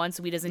one-on-one,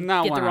 so he doesn't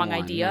get the wrong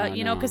idea. No,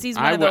 you know, because he's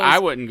one of those. I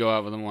wouldn't go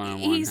out with him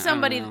one-on-one. He's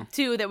somebody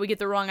too that would get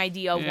the wrong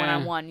idea of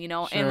one-on-one. You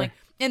know, sure.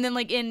 And then,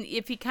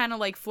 if he kind of,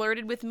 like,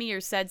 flirted with me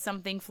or said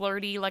something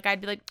flirty, like,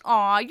 I'd be like,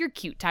 aw, you're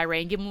cute, Tyray,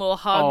 and give him a little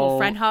hug, little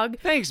friend hug.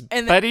 Thanks,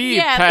 and buddy.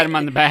 Pat him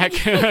on the back.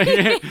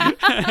 Exactly.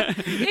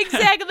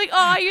 Like,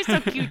 aw, you're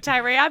so cute,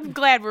 Tyray. I'm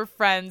glad we're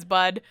friends,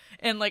 bud.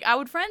 And, like, I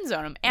would friend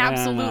zone him.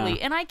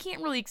 Absolutely. And I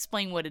can't really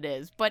explain what it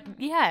is. But,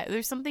 yeah,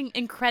 there's something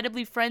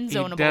incredibly friend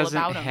zonable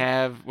about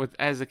him.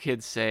 As the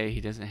kids say,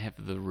 he doesn't have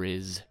the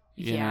riz.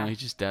 You know, he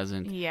just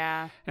doesn't.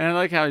 Yeah. And I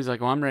like how he's like,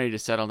 well, I'm ready to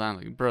settle down.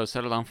 Like, bro,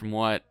 settle down from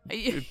what?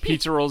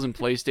 Pizza rolls and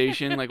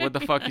PlayStation? Like, what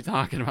the fuck are you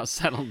talking about?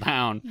 Settle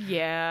down.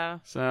 Yeah.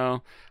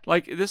 So,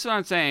 like, this is what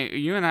I'm saying.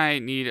 You and I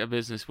need a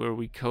business where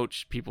we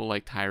coach people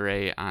like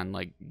Tyray on,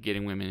 like,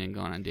 getting women and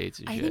going on dates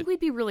and shit. I think we'd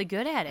be really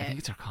good at it. I think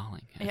it's our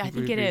calling. I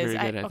think it is.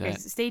 Okay,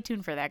 stay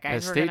tuned for that,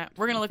 guys.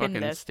 We're gonna look into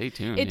this. Stay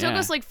tuned. It took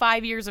us like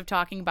 5 years of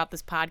talking about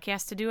this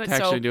podcast to do it.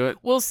 Do it.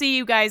 We'll see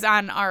you guys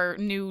on our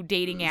new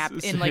dating app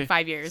in like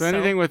 5 years. So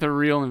anything with a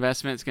real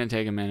investment, it's gonna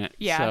take a minute.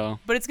 Yeah,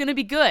 but it's gonna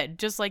be good,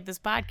 just like this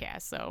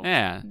podcast. So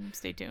yeah,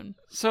 stay tuned.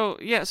 So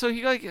yeah, so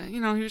he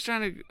he was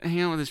trying to hang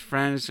out with his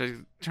friends,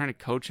 trying to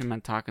coach him on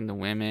talking to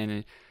women,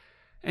 and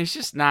it's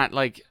just not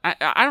like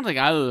I don't think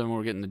either of them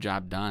were getting the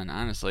job done,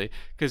 honestly,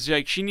 because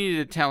like she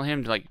needed to tell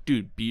him to like,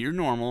 dude, be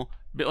normal,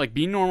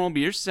 be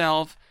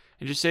yourself.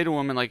 And just say to a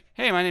woman, like,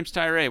 hey, my name's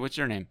Tyray. What's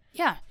your name?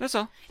 Yeah. That's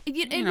all.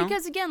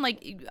 Because, again,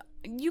 like,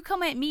 you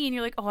come at me and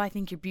you're like, oh, I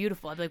think you're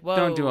beautiful. I'd be like, whoa.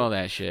 Don't do all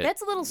that shit.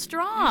 That's a little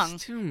strong.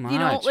 It's too much,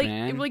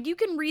 man. Like, you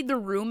can read the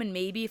room and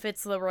maybe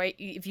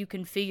if you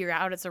can figure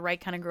out it's the right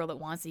kind of girl that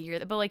wants to hear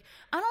that. But, like,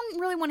 I don't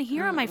really want to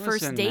hear on my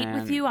first date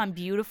with you I'm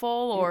beautiful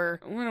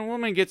or... When a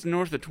woman gets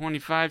north of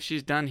 25,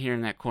 she's done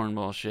hearing that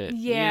cornball shit.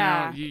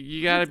 Yeah.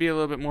 You got to be a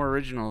little bit more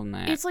original than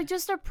that. It's like,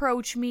 just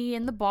approach me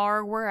in the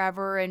bar,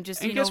 wherever, and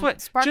just, guess what?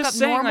 Spark just up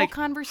saying, normal like,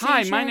 conversation.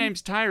 Hi, my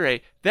name's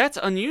Tyray. That's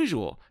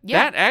unusual.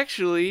 Yeah. That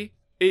actually...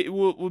 It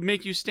will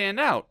make you stand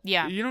out.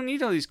 Yeah. You don't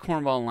need all these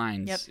cornball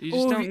lines. Yep. You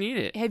just don't need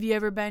it. Have you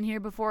ever been here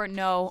before?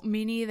 No,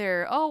 me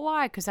neither. Oh,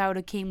 why? Because I would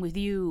have came with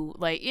you.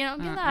 Like, get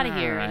out of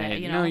here.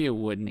 Right. No, you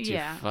wouldn't.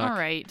 Yeah. You fuck. All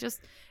right.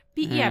 Just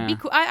be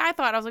cool. I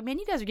thought, I was like, man,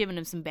 you guys are giving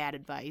him some bad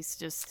advice.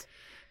 Just.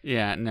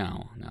 Yeah,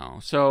 no.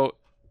 So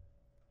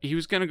he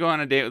was going to go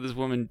on a date with this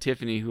woman,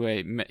 Tiffany, who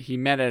he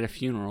met at a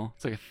funeral.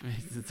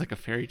 It's like a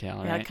fairy tale,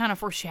 right? Yeah, kind of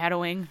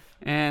foreshadowing.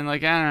 And,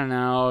 like, I don't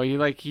know.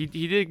 He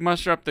did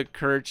muster up the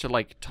courage to,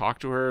 like, talk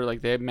to her.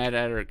 Like, they met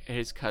at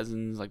his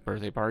cousin's, like,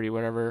 birthday party,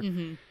 whatever.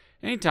 Mm-hmm.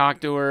 And he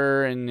talked to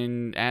her and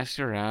then asked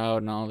her out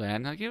and all that.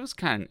 And, like, it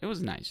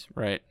was nice,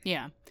 right?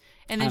 Yeah.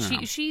 And then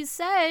she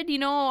said,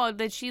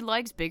 that she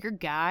likes bigger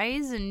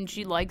guys and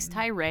she likes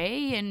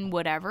Tyray and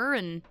whatever,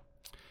 and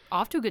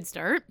off to a good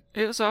start.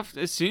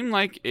 It seemed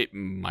like it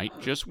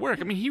might just work.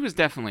 I mean, he was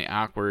definitely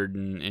awkward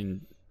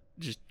and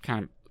just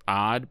kind of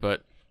odd,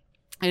 but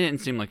it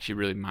didn't seem like she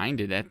really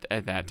minded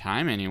at that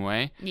time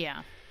anyway.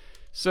 Yeah.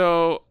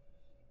 So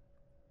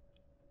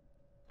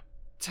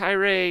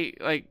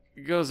Tyray, like,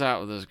 goes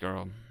out with this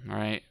girl, all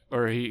right?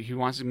 Or he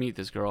wants to meet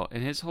this girl,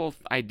 and his whole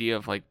idea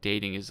of, like,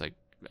 dating is, like,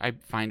 I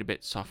find a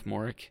bit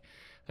sophomoric.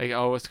 Like,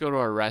 oh, let's go to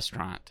a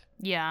restaurant.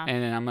 Yeah.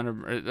 And then I'm going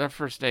to, the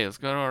first day, let's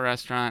go to a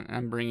restaurant, and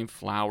I'm bringing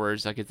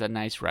flowers. Like, it's a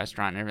nice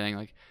restaurant and everything.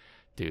 Like,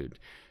 dude,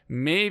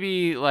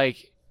 maybe,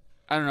 like,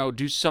 I don't know,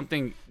 do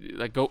something,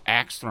 like, go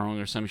axe throwing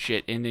or some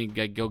shit, and then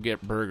like, go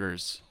get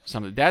burgers.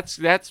 Something. That's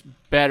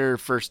better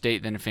first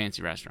date than a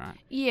fancy restaurant.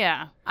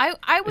 Yeah.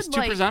 I would It's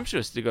too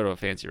presumptuous to go to a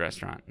fancy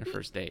restaurant on the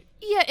first date.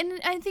 Yeah, and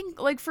I think,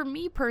 like, for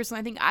me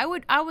personally, I think I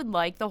would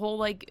like the whole,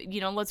 like,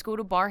 you know, let's go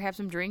to a bar, have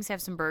some drinks,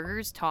 have some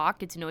burgers, talk,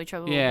 get to know each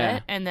other a little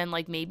bit, and then,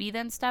 like, maybe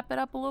then step it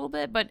up a little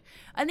bit. But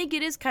I think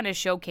it is kind of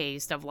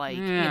showcased of, like,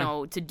 you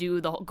know, to do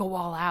the go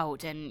all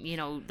out and, you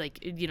know, like,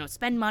 you know,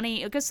 spend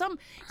money. Because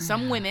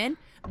some women,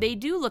 they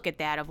do look at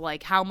that of,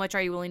 like, how much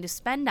are you willing to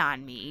spend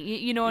on me?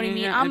 You know what I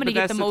mean? I'm going to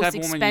get the most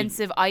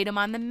expensive item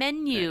on the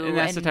menu. And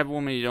that's the type of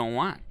woman you don't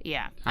want.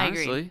 Yeah,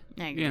 honestly.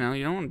 I agree. You know,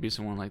 you don't want to be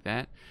someone like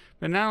that.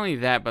 But not only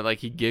that, but, like,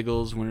 he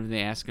giggles whenever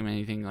they ask him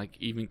anything, like,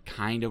 even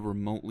kind of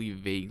remotely,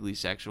 vaguely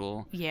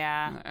sexual.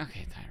 Yeah.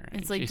 Okay, Tyray.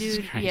 It's like, Jesus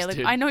dude, Christ, yeah, like,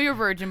 dude. I know you're a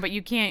virgin, but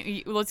you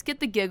can't, let's get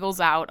the giggles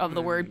out of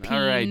the word peen.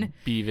 All right,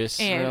 Beavis,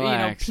 and,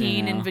 relax, you know, peen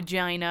you know. and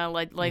vagina.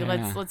 Like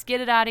let's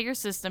get it out of your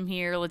system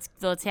here.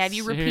 Let's have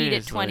you repeat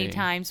it 20 Seriously.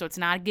 times so it's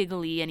not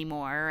giggly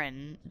anymore,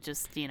 and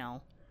just, you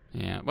know.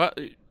 Yeah, well,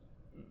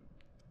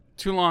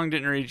 too long,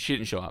 she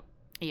didn't show up.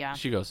 Yeah.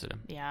 She ghosted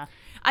him. Yeah.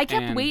 I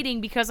kept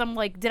waiting because I'm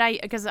like,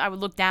 because I would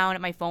look down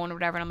at my phone or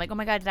whatever, and I'm like, oh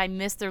my God, did I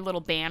miss their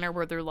little banner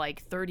where they're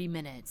like 30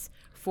 minutes,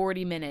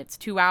 40 minutes,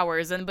 2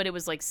 hours, but it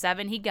was like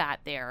 7 he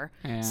got there,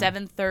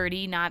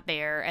 7:30 not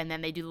there, and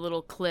then they do the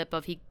little clip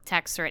of he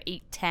texts her at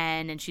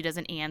 8:10 and she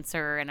doesn't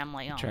answer, and I'm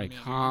like, oh Tried man.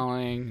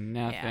 calling,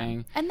 nothing.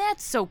 Yeah. And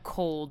that's so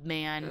cold,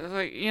 man.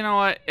 Like, you know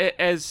what?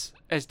 As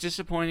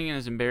disappointing and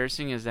as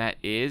embarrassing as that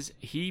is,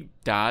 he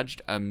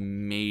dodged a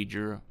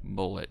major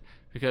bullet.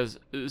 Because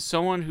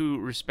someone who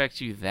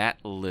respects you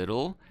that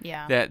little,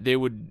 that they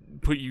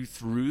would put you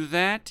through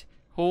that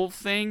whole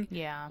thing,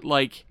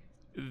 like,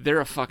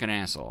 they're a fucking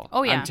asshole.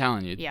 Oh, yeah. I'm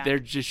telling you. Yeah. They're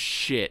just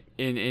shit.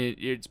 And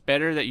it's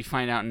better that you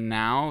find out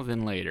now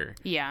than later.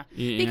 Yeah.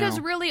 You because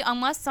know? really,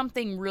 unless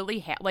something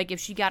really like if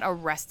she got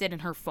arrested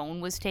and her phone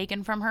was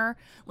taken from her,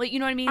 like, you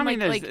know what I mean? I mean,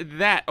 there's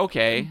that,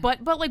 okay.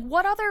 But like,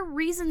 what other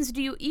reasons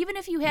do you, even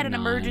if you had an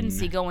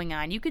emergency going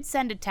on, you could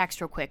send a text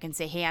real quick and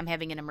say, hey, I'm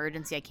having an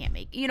emergency, I can't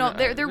make, you know,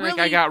 they're like,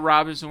 really. I got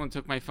robbed and someone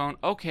took my phone.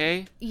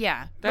 Okay.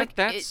 Yeah.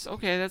 That's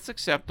okay. That's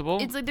acceptable.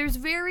 It's like there's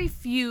very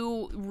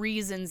few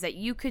reasons that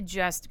you could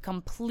just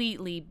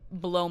completely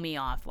blow me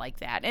off like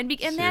that. And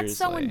that's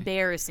so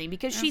embarrassing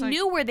because she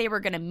knew where they were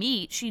going to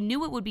meet. She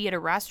knew it would be at a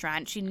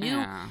restaurant. She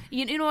knew,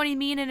 you know what I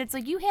mean? And it's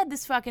like, you had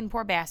this fucking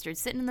poor bastard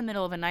sitting in the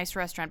middle of a nice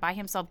restaurant by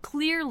himself,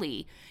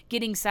 clearly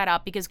getting set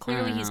up because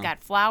clearly he's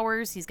got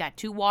flowers. He's got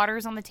 2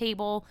 waters on the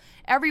table.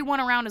 Everyone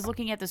around is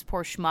looking at this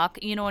poor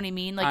schmuck. You know what I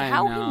mean? Like,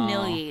 how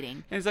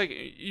humiliating. And it's like,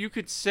 you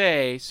could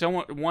say,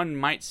 one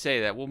might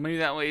say that, well, maybe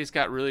that lady's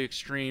got really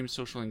extreme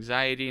social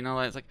anxiety and all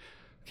that. It's like,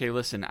 okay,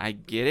 listen, I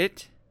get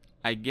it.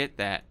 I get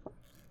that.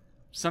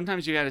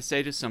 Sometimes you got to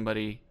say to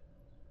somebody,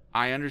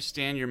 I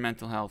understand your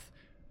mental health,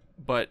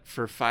 but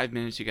for 5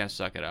 minutes you got to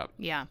suck it up.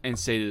 Yeah. And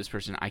say to this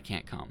person, I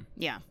can't come.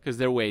 Yeah. Because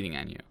they're waiting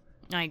on you.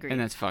 I agree. And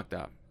that's fucked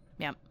up.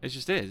 Yep. It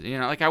just is. You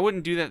know, like, I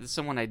wouldn't do that to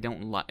someone I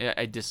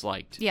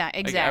disliked. Yeah,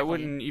 exactly. Like, I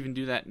wouldn't even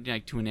do that,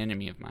 like, to an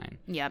enemy of mine.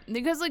 Yeah,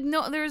 because, like,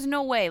 no, there's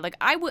no way. Like,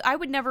 I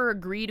would never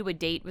agree to a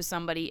date with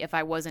somebody if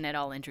I wasn't at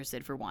all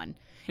interested, for one.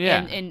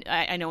 Yeah. And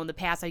I know in the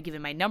past I've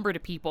given my number to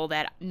people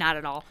that not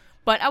at all.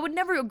 But I would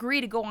never agree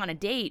to go on a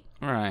date.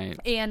 Right.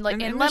 And let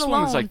this alone,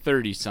 woman's like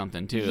 30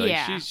 something too.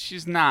 Yeah. Like,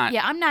 she's not.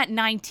 Yeah, I'm not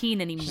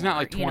 19 anymore. She's not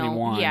like 21. You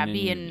know? Yeah, and,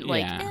 being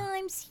like, oh,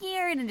 I'm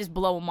scared, and just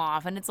blow them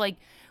off. And it's like,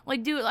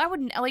 dude, I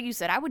wouldn't, like you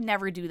said, I would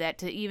never do that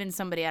to even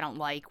somebody I don't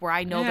like, where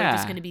I know they're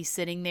just going to be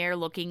sitting there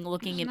looking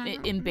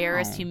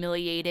embarrassed,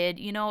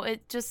 humiliated. You know,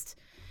 it just.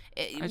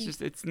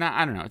 It's not,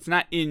 I don't know. It's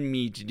not in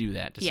me to do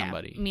that to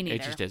somebody. Me neither.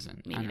 It just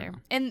isn't. Me neither.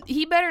 And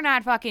he better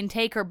not fucking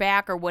take her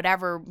back or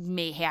whatever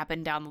may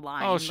happen down the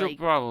line. Oh, she'll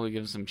probably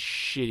give some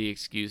shitty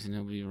excuse and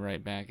he'll be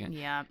right back in.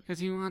 Yeah. Because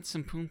he wants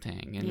some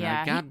poontang. And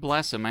God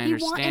bless him. I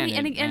understand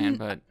it,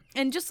 but.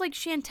 And just like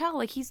Chantel,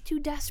 like, he's too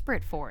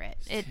desperate for it.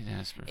 Too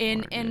desperate for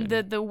it, and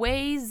the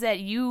ways that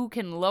you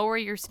can lower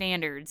your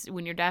standards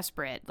when you're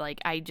desperate, like,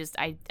 I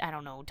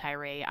don't know,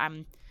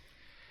 Tyray.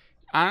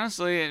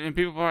 Honestly, and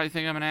people probably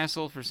think I'm an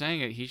asshole for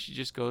saying it, he should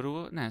just go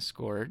to an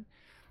escort,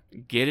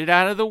 get it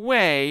out of the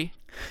way,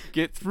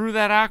 get through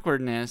that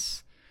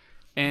awkwardness,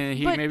 and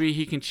maybe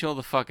he can chill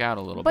the fuck out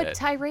a little bit. But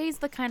Tyray's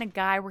the kind of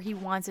guy where he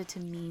wants it to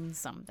mean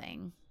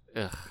something.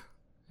 Ugh.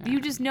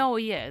 You just know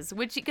he is,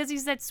 because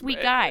he's that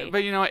sweet guy.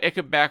 But you know what? It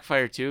could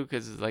backfire too,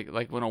 because it's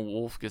like when a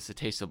wolf gets a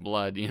taste of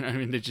blood, you know what I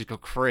mean? They just go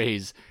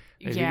crazy.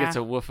 If he gets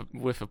a whiff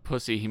of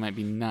pussy, he might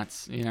be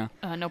nuts, you know?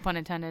 No pun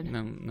intended.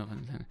 No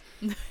pun intended.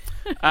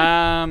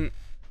 I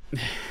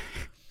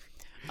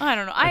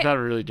don't know. I thought a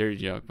really dirty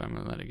joke, but I'm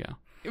going to let it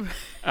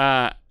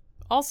go.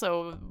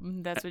 Also,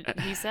 that's what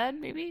he said,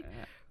 maybe?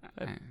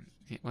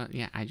 Well,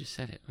 yeah, I just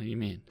said it. What do you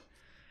mean?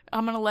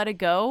 I'm gonna let it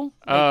go.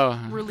 Like,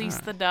 Oh, release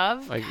the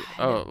dove.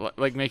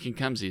 Like making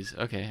cumsies.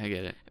 Okay, I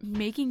get it.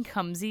 Making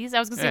cumsies. I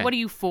was gonna say, Yeah. what are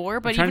you for?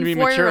 But trying to even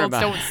be mature 4-year-olds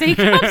about don't say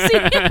cumsy.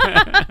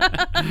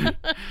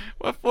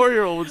 What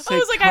 4-year-old would say? I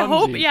was like,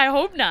 cumsy? I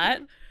hope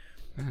not.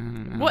 I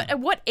don't know. At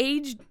what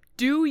age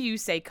do you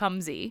say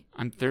cumsy?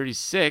 I'm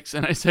 36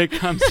 and I say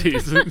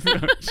cumsies. So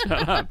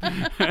shut up.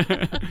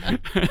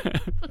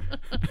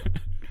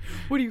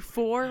 What are you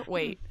for?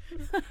 Wait.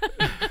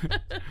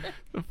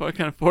 The fuck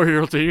kind of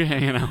 4-year-olds are you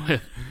hanging out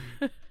with?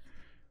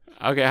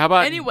 Okay, how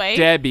about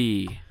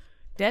Debbie?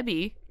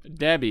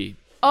 Debbie.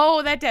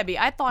 Oh, that Debbie.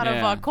 I thought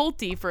Yeah. of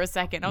Colty for a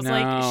second. I was No.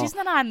 like, she's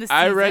not on the season.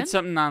 I read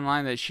something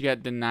online that she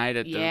got denied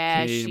at the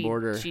Canadian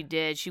border. she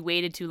did. She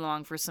waited too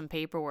long for some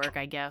paperwork,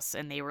 I guess,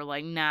 and they were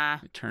like, nah.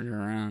 It turned her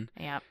around.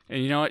 Yeah.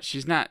 And you know what?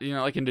 She's not,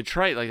 like in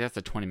Detroit, like that's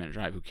a 20-minute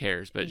drive. Who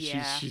cares? But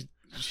Yeah.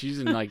 she's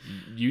in like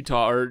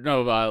Utah or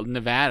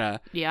Nevada.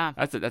 Yeah.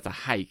 That's a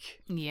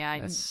hike. Yeah.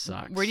 That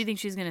sucks. Where do you think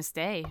she's going to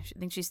stay? I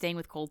think she's staying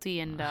with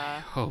Colty and... I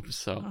hope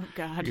so. Oh,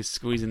 God. I could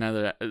squeeze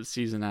another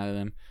season out of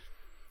them.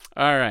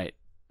 All right.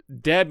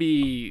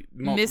 Debbie.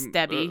 Miss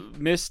Debbie.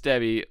 Miss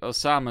Debbie,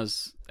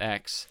 Osama's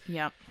ex.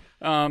 Yep.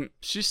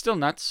 She's still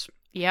nuts.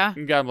 Yeah.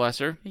 God bless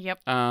her.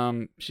 Yep.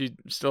 She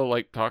still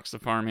like talks to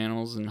farm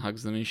animals and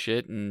hugs them and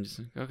shit, and just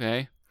like,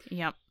 okay.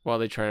 Yep. While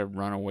they try to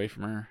run away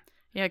from her.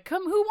 Yeah,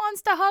 come, who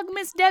wants to hug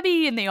Miss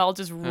Debbie? And they all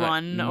just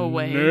run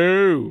away.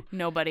 No.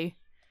 Nobody.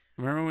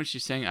 Remember when she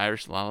sang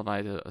Irish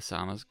Lullaby to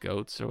Osama's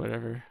goats or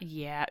whatever?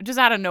 Yeah, just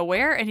out of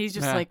nowhere, and he's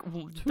just like,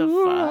 what the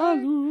fuck?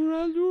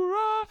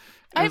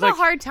 I have a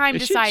hard time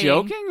deciding. Is she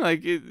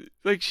joking?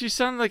 Like she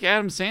sounded like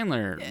Adam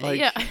Sandler. Like,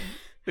 yeah.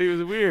 It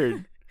was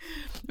weird.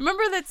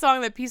 Remember that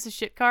song, that piece of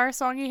shit car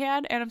song he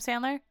had, Adam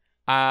Sandler?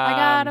 I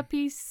got a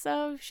piece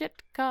of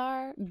shit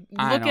car.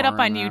 Look it up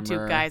on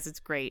YouTube, guys. It's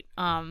great.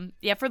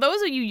 Yeah, for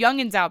those of you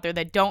youngins out there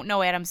that don't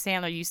know Adam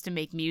Sandler used to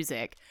make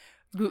music,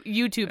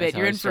 YouTube That's it.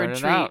 You're in for a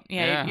treat. out.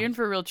 Yeah, you're in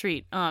for a real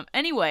treat.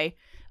 Anyway,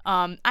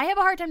 I have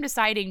a hard time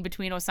deciding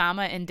between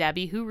Osama and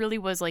Debbie who really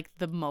was like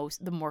the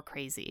more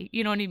crazy.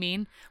 You know what I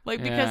mean?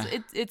 Like, because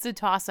it's a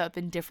toss up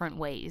in different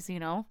ways, you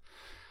know?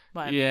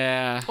 But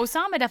yeah.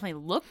 Osama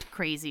definitely looked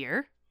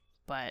crazier,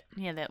 but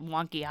yeah, that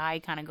wonky eye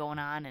kind of going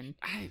on, and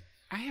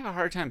I have a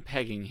hard time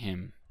pegging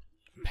him.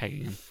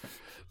 Because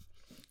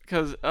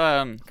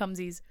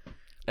cumsies.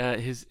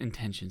 His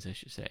intentions, I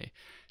should say.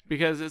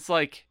 Because it's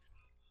like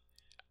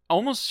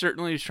almost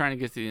certainly he's trying to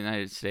get to the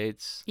United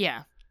States.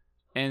 Yeah.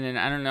 And then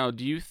I don't know,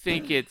 do you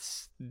think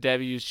it's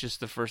Debbie's just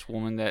the first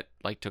woman that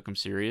like took him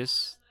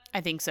serious?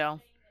 I think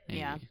so. Maybe.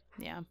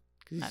 Yeah.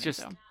 'Cause I he's think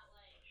so.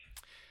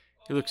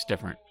 He looks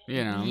different.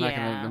 You know,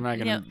 I'm not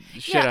gonna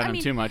shit Yeah, on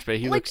him too much, but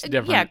he looks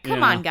different. Yeah,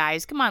 come on,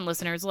 guys. Come on,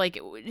 listeners. Like,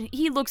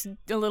 he looks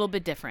a little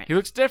bit different. He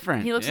looks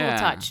different. He looks a little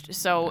touched.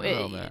 So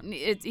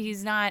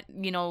he's not,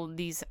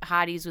 these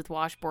hotties with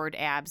washboard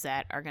abs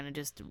that are going to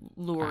just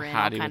lure in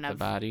all kind with of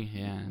the body.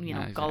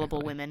 Yeah,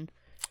 gullible women.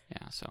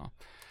 Yeah, so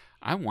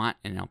I want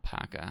an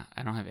alpaca.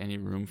 I don't have any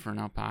room for an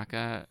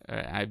alpaca.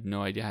 I have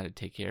no idea how to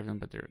take care of them,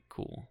 but they're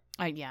cool.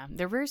 Yeah,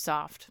 they're very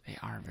soft. They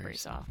are very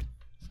soft.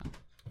 So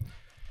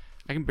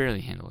I can barely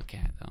handle a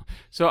cat, though.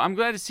 So I'm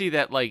glad to see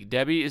that, like,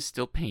 Debbie is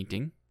still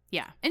painting.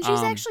 Yeah, and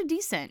she's actually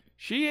decent.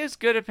 She is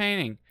good at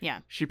painting.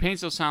 Yeah. She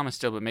paints Osama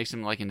still, but makes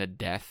him, like, into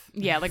death.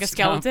 Yeah, like a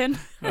skeleton.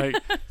 So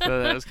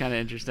that was kind of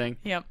interesting.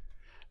 Yep.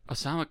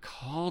 Osama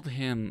called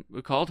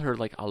her,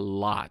 like, a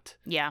lot.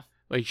 Yeah.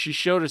 Like, she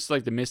showed us,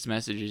 like, the missed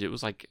messages. It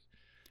was, like,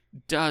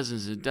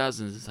 dozens and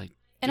dozens. It's like,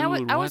 and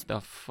dude, what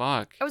the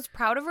fuck? I was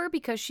proud of her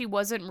because she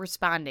wasn't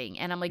responding,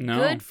 and I'm like,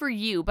 good for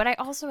you. But I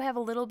also have a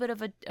little bit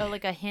of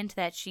a hint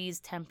that she's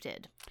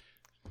tempted.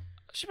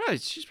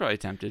 She's probably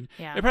tempted.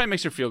 Yeah. It probably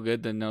makes her feel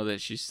good to know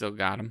that she's still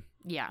got him.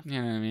 Yeah. You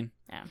know what I mean?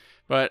 Yeah.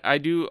 But I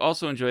do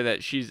also enjoy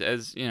that she's,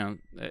 as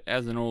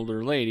an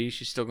older lady,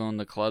 she's still going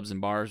to clubs and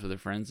bars with her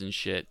friends and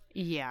shit.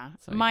 Yeah.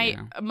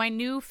 Like, my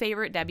new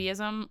favorite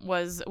Debbieism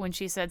was when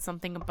she said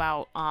something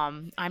about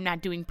I'm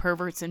not doing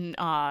perverts and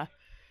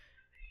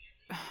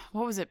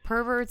what was it?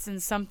 Perverts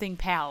and something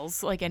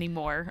pals like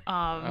anymore.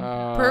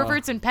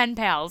 Perverts and pen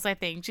pals, I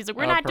think. She's like,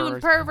 we're not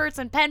doing perverts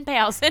and pen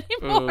pals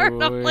anymore.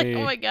 And I'm like,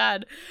 oh my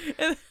God.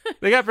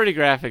 They got pretty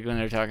graphic when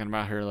they're talking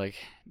about her like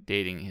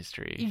dating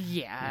history.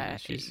 Yeah.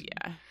 She's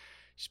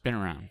been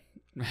around.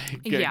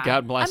 Yeah.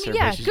 God bless her,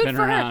 yeah, but she's good been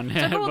for around.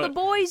 Her. It's like, the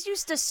boys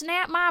used to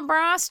snap my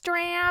bra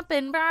strap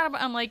and blah, blah, blah.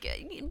 I'm like,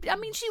 I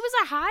mean, she was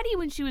a hottie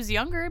when she was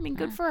younger. I mean,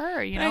 good for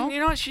her, you know? And, you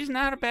know, she's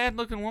not a bad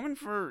looking woman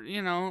for,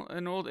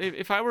 an old,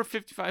 if I were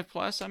 55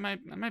 plus, I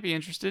might be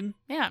interested.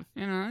 Yeah.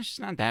 You know, she's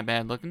not that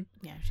bad looking.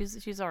 Yeah,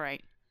 she's all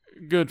right.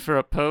 Good for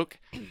a poke.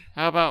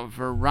 How about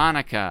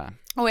Veronica?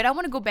 Oh, wait, I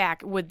want to go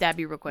back with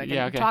Debbie real quick and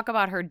okay. talk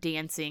about her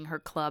dancing, her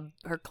club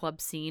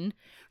scene.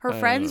 Her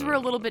friends were a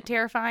little bit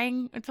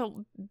terrifying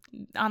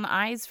on the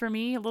eyes for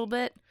me, a little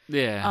bit.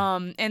 Yeah.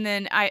 And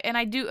then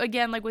I do,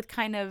 again, like with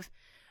kind of,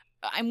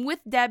 I'm with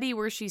Debbie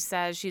where she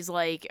says she's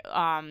like,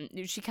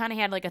 she kind of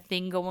had like a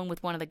thing going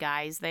with one of the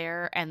guys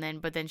there,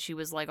 but then she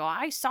was like, oh,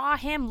 I saw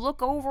him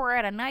look over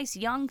at a nice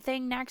young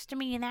thing next to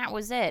me, and that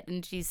was it.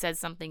 And she said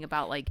something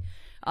about like,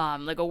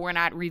 oh, we're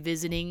not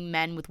revisiting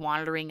men with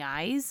wandering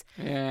eyes.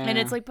 Yeah. And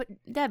it's like, but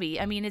Debbie,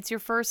 I mean, it's your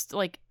first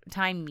like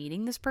time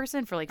meeting this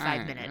person for like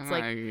 5 minutes.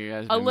 Like you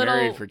guys a been little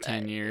married for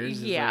 10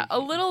 years. Yeah, a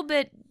little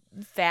bit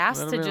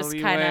fast to just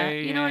kind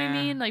of, you know what I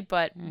mean? Like,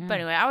 but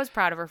anyway, I was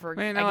proud of her for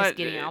I guess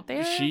getting out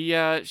there.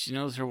 She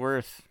knows her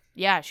worth.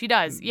 Yeah, she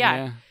does.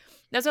 Yeah.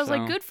 That's what I was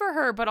like, So- good for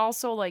her, but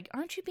also like,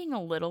 aren't you being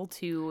a little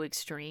too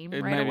extreme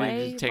right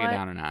away? Just take it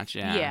down a notch.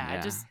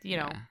 Yeah. Just you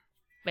know.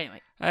 But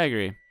anyway, I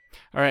agree.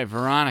 All right,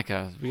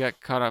 Veronica. We got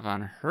caught up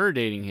on her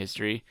dating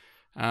history.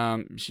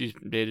 She's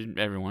dated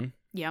everyone.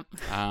 yep,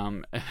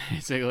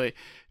 Basically,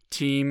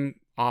 team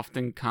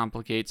often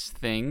complicates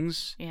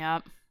things.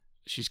 yep,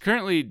 She's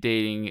currently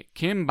dating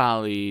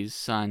Kimbali's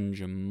son,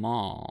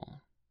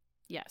 Jamal.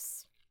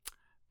 yes,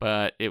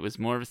 But it was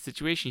more of a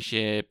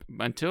situationship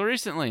until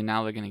recently.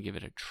 Now they're going to give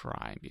it a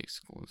try and be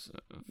exclusive.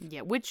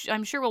 yeah. Which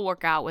I'm sure will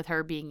work out with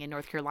her being in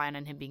North Carolina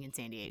and him being in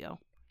San Diego.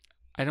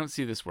 I don't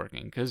see this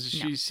working because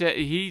No.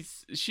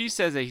 she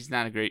says that he's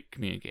not a great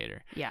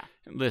communicator. Yeah,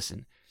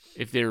 Listen,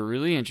 if they're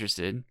really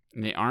interested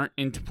and they aren't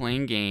into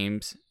playing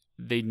games,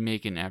 they'd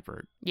make an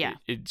effort. Yeah.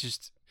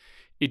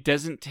 It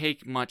doesn't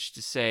take much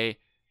to say,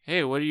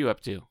 hey, what are you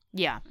up to?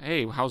 yeah.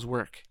 Hey, how's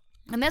work?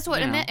 And that's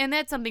what, You know. and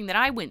that's something that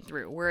I went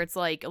through, where it's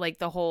like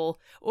the whole,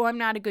 oh, I'm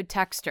not a good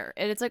texter,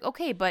 and it's like,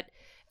 okay, but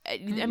I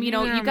mean, you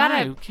know, Neither you am gotta,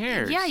 I. Who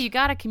cares? yeah, you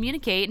gotta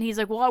communicate. And he's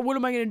like, well, what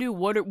am I gonna do?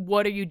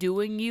 What are you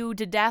doing you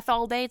to death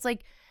all day? It's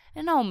like,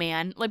 no,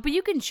 man, like, but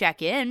you can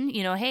check in,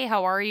 you know, hey,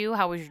 how are you?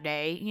 How was your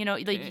day? You know,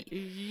 like,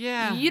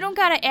 yeah. you don't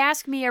gotta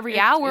ask me every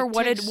hour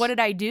what did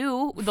I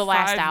do the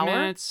last 5 hour.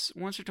 minutes,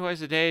 once or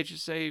twice a day.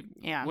 Just say,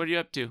 Yeah. what are you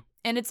up to?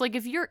 And it's like,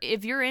 if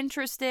you're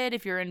interested,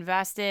 if you're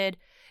invested,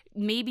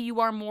 maybe you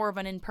are more of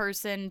an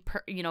in-person,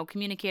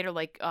 communicator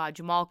like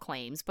Jamal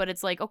claims. But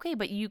it's like, okay,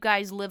 but you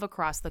guys live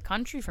across the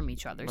country from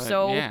each other, But,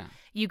 so yeah.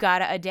 you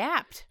gotta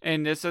adapt.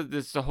 And this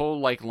the whole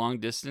like long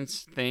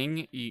distance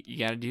thing. You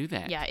got to do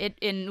that. Yeah,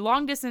 in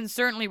long distance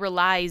certainly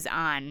relies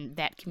on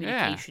that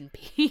communication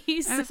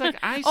piece. And it's like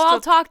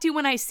I'll talk to you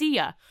when I see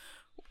ya.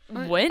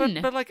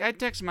 When? But like I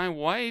text my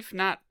wife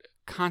not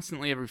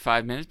constantly every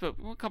 5 minutes, but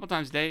a couple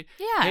times a day.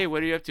 Yeah. Hey,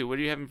 what are you up to? What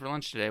are you having for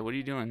lunch today? What are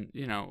you doing?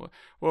 You know,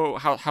 well,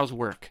 how's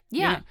work?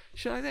 Yeah. You know,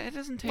 shit like that. It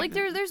doesn't take Like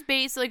there's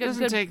base like it a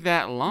doesn't good take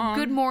that long.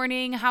 good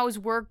morning. How's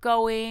work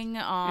going?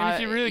 And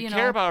if you really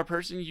care know, about a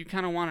person, you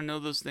kind of want to know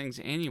those things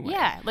anyway.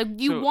 yeah, like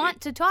you So want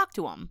to talk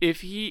to him.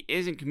 If he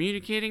isn't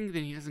communicating,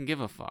 then he doesn't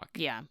give a fuck.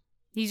 Yeah.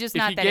 He's just If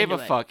not he that gave into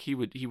a it. fuck, he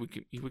would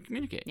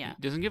communicate. Yeah.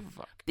 He doesn't give a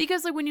fuck.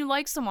 Because like when you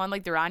like someone,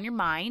 like they're on your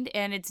mind,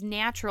 and it's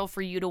natural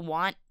for you to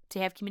want to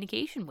have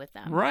communication with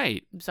them.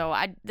 Right. So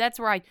that's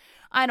where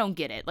I don't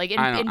get it. Like,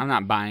 I'm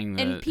not buying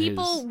the and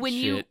people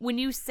his when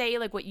you say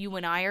like what you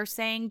and I are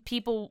saying,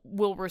 people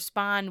will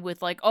respond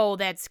with like, oh,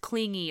 that's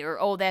clingy, or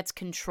oh, that's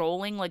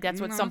controlling. Like that's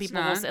what No, some it's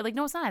people will not. say. Like,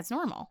 no, it's not. It's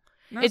normal.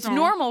 No, It's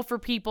normal for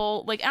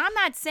people. Like, I'm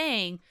not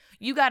saying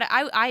you gotta.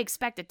 I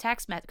expect a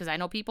text message, because I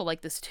know people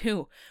like this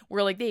too,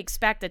 where like they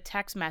expect a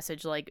text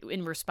message like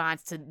in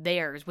response to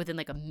theirs within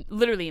like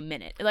literally a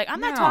minute. Like, I'm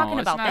not talking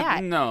it's about not-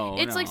 that. No,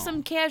 It's like no.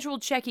 some casual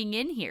checking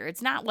in here.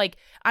 It's not like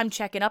I'm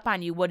checking up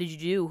on you. What did you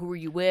do? Who are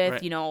you with?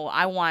 Right. You know,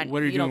 I want.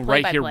 What are you doing play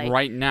right by here, play.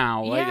 right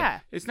now? Like, Yeah.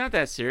 it's not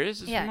that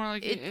serious. It's Yeah. more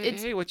like,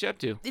 It's- hey, what you up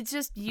to? It's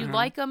just you Uh-huh.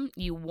 like them,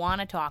 you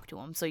want to talk to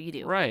them, so you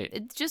do. Right.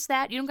 It's just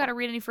that. You don't got to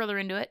read any further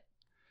into it.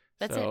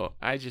 That's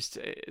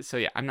so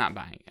yeah, I'm not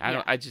buying.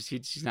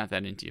 She's not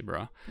that into you,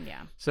 bro. it.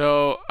 Yeah.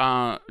 So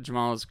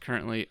Jamal is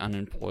currently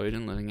unemployed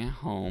and living at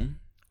home.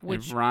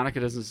 Which- And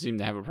Veronica doesn't seem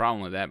to have a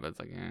problem with that, but it's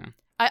like, yeah.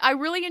 I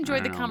really enjoyed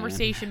the don't know, man.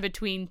 conversation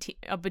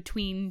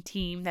between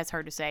team. That's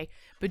hard to say.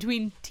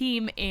 Between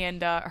team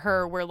and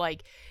her, where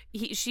like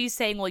she's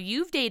saying, well,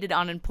 you've dated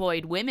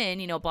unemployed women,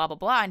 you know, blah blah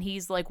blah, and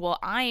he's like, well,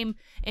 and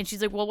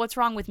she's like, well, what's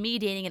wrong with me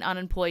dating an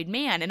unemployed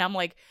man? And I'm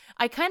like,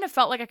 I kind of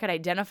felt like I could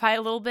identify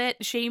a little bit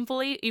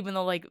shamefully, even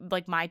though like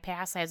my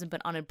past hasn't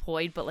been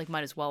unemployed, but like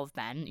might as well have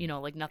been, you know,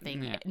 like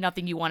nothing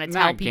you want to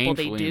tell Not people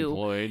they gainfully do.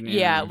 employed,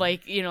 Yeah,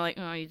 like, you know, like,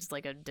 oh, you're just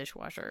like a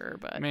dishwasher,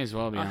 but may as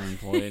well be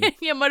unemployed.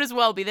 yeah, might as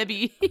well be. That'd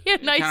be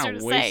nicer Kind to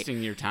of say.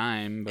 wasting your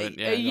time, but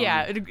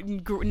yeah.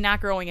 Not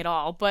growing at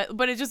all. But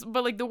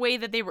like the way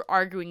that they were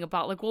arguing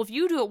about like, well, if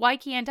you do it, why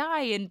can't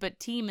I? But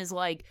team is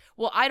like,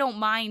 well, I don't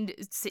mind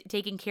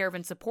taking care of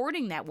and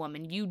supporting that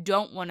woman. You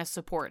don't want to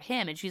support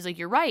him, and she's like,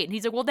 you're right. And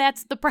he's like, well,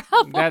 that's the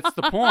problem. That's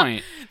the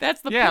point.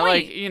 That's the yeah, point.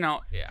 like, you know,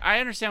 I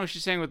understand what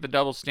she's saying with the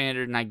double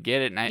standard, and I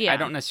get it, and I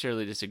don't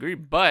necessarily disagree.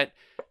 But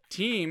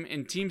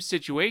in Team's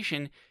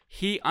situation,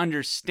 he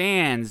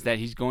understands that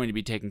he's going to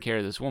be taking care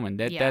of this woman.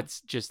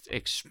 That's just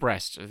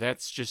expressed.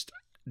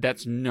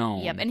 That's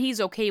known. Yep, and he's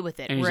okay with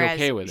it. And he's whereas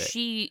okay with it.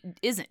 she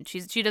isn't.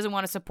 She doesn't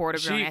want to support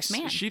a grown ass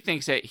man. She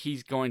thinks that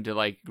he's going to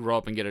like grow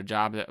up and get a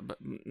job. But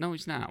no,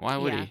 he's not. Why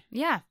would he?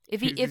 Yeah.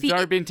 If He's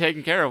already been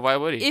taken care of. Why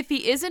would he? If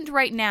he isn't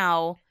right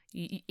now,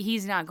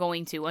 He's not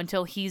going to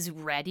until he's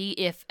ready,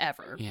 if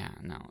ever. Yeah,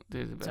 no.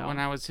 So- When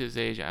I was his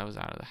age, I was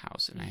out of the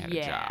house and I had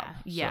a job.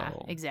 Yeah,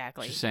 So,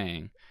 exactly. Just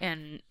saying.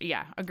 And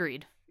yeah,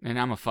 agreed. And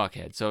I'm a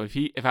fuckhead. So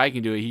if I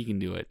can do it, he can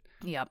do it.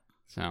 Yep.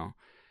 So,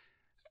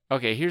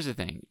 okay, here's the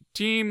thing.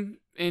 Team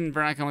in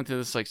Veronica went to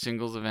this like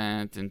singles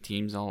event and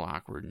team's all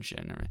awkward and shit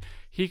and everything.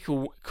 He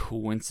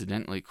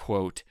coincidentally,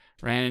 quote,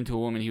 ran into a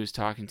woman he was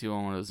talking to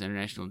on one of those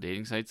international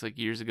dating sites like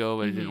years ago,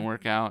 but it didn't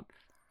work out.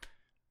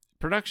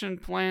 Production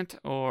plant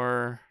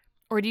or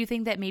do you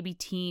think that maybe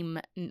Team,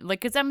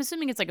 like, because I'm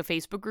assuming it's like a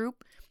Facebook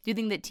group. Do you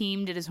think that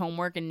Team did his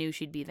homework and knew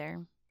she'd be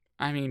there?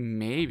 I mean,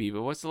 maybe,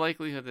 but what's the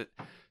likelihood that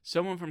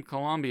someone from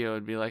Colombia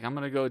would be like, I'm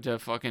going to go to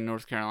fucking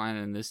North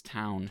Carolina in this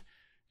town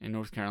in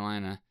North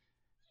Carolina?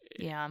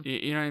 Yeah.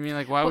 You know what I mean?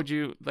 Like, why would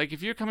you, like,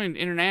 if you're coming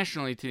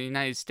internationally to the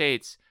United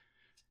States,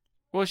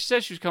 well, she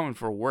said she was coming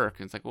for work.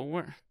 And it's like,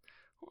 well,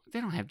 they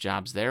don't have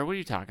jobs there. What are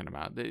you talking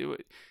about? You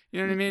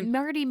know what I mean?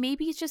 Marty,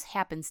 maybe it's just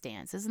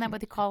happenstance. Isn't that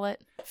what they call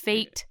it?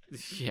 Fate.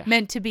 Yeah.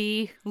 Meant to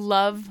be.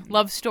 Love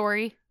I'm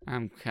story.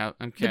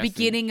 The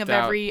beginning of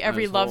doubt every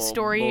in love this whole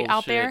story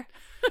out there.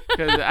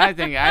 Because I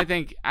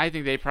think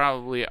they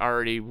probably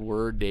already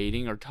were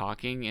dating or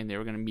talking, and they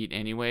were gonna meet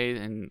anyway,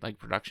 and like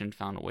production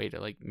found a way to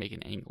like make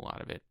an angle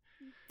out of it.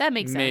 That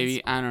makes sense.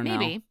 Maybe, I don't know.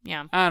 Maybe,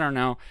 yeah. I don't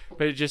know,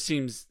 but it just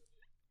seems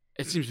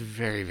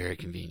very, very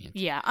convenient.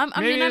 Yeah,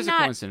 Maybe it's I'm a not.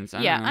 coincidence.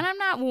 I Yeah, don't know. and I'm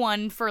not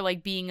one for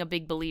like being a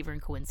big believer in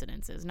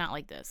coincidences. Not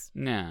like this.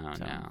 No.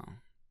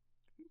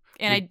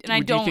 And I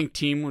Do don't you think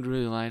Team would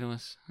really lie to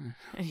us?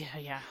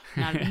 Yeah.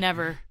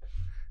 Never.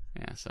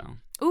 Yeah. So.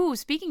 Ooh,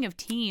 speaking of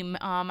Team,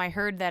 I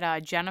heard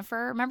that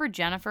Jennifer, remember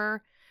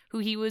Jennifer, who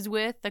he was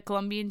with, the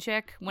Colombian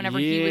chick, whenever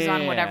he was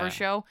on whatever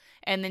show,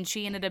 and then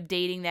she ended up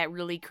dating that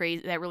really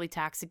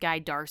toxic guy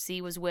Darcy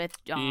was with.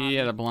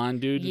 Yeah, the blonde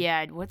dude.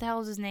 Yeah, what the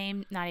hell is his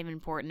name? Not even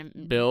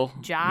important. Bill.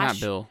 Josh. Not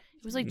Bill.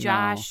 It was like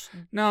Josh.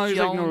 No, he was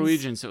like Jones.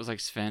 Norwegian, so it was like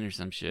Sven or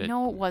some shit.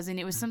 No, it wasn't.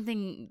 It was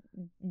something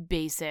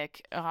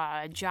basic.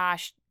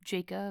 Josh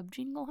Jacob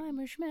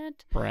Jingleheimer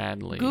Schmidt.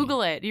 Bradley.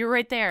 Google it. You're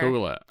right there.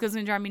 Google it. It's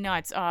gonna drive me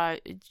nuts.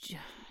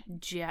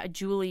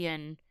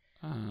 Julian.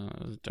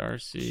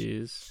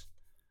 Darcy's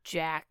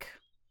Jack.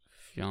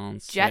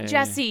 fiance.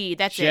 Jesse.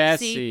 That's it.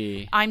 Jesse.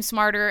 See, I'm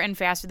smarter and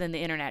faster than the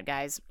internet,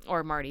 guys,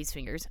 or Marty's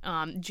fingers.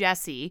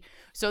 Jesse.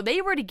 So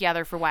they were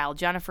together for a while,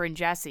 Jennifer and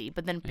Jesse.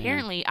 But then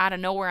apparently, out of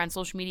nowhere on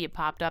social media, it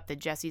popped up that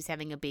Jesse's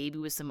having a baby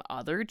with some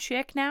other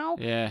chick now.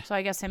 Yeah. So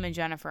I guess him and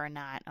Jennifer are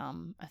not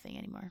a thing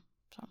anymore.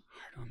 So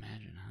hard to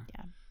imagine, huh?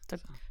 Yeah.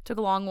 Took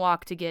a long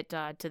walk to get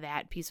to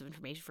that piece of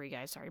information for you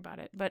guys. Sorry about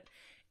it. But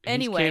He's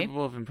anyway,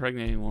 capable of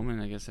impregnating a woman.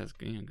 I guess that's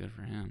good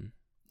for him.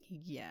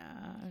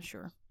 Yeah,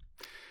 sure.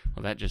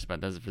 Well, that just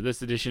about does it for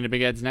this edition of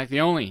Big Ed's Neck, the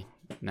only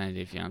 90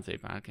 Day Fiancé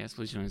podcast.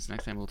 Please join us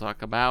next time. We'll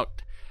talk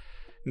about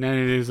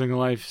 90 Days Single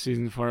Life,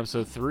 Season 4,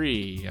 Episode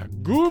 3.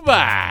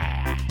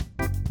 Goodbye!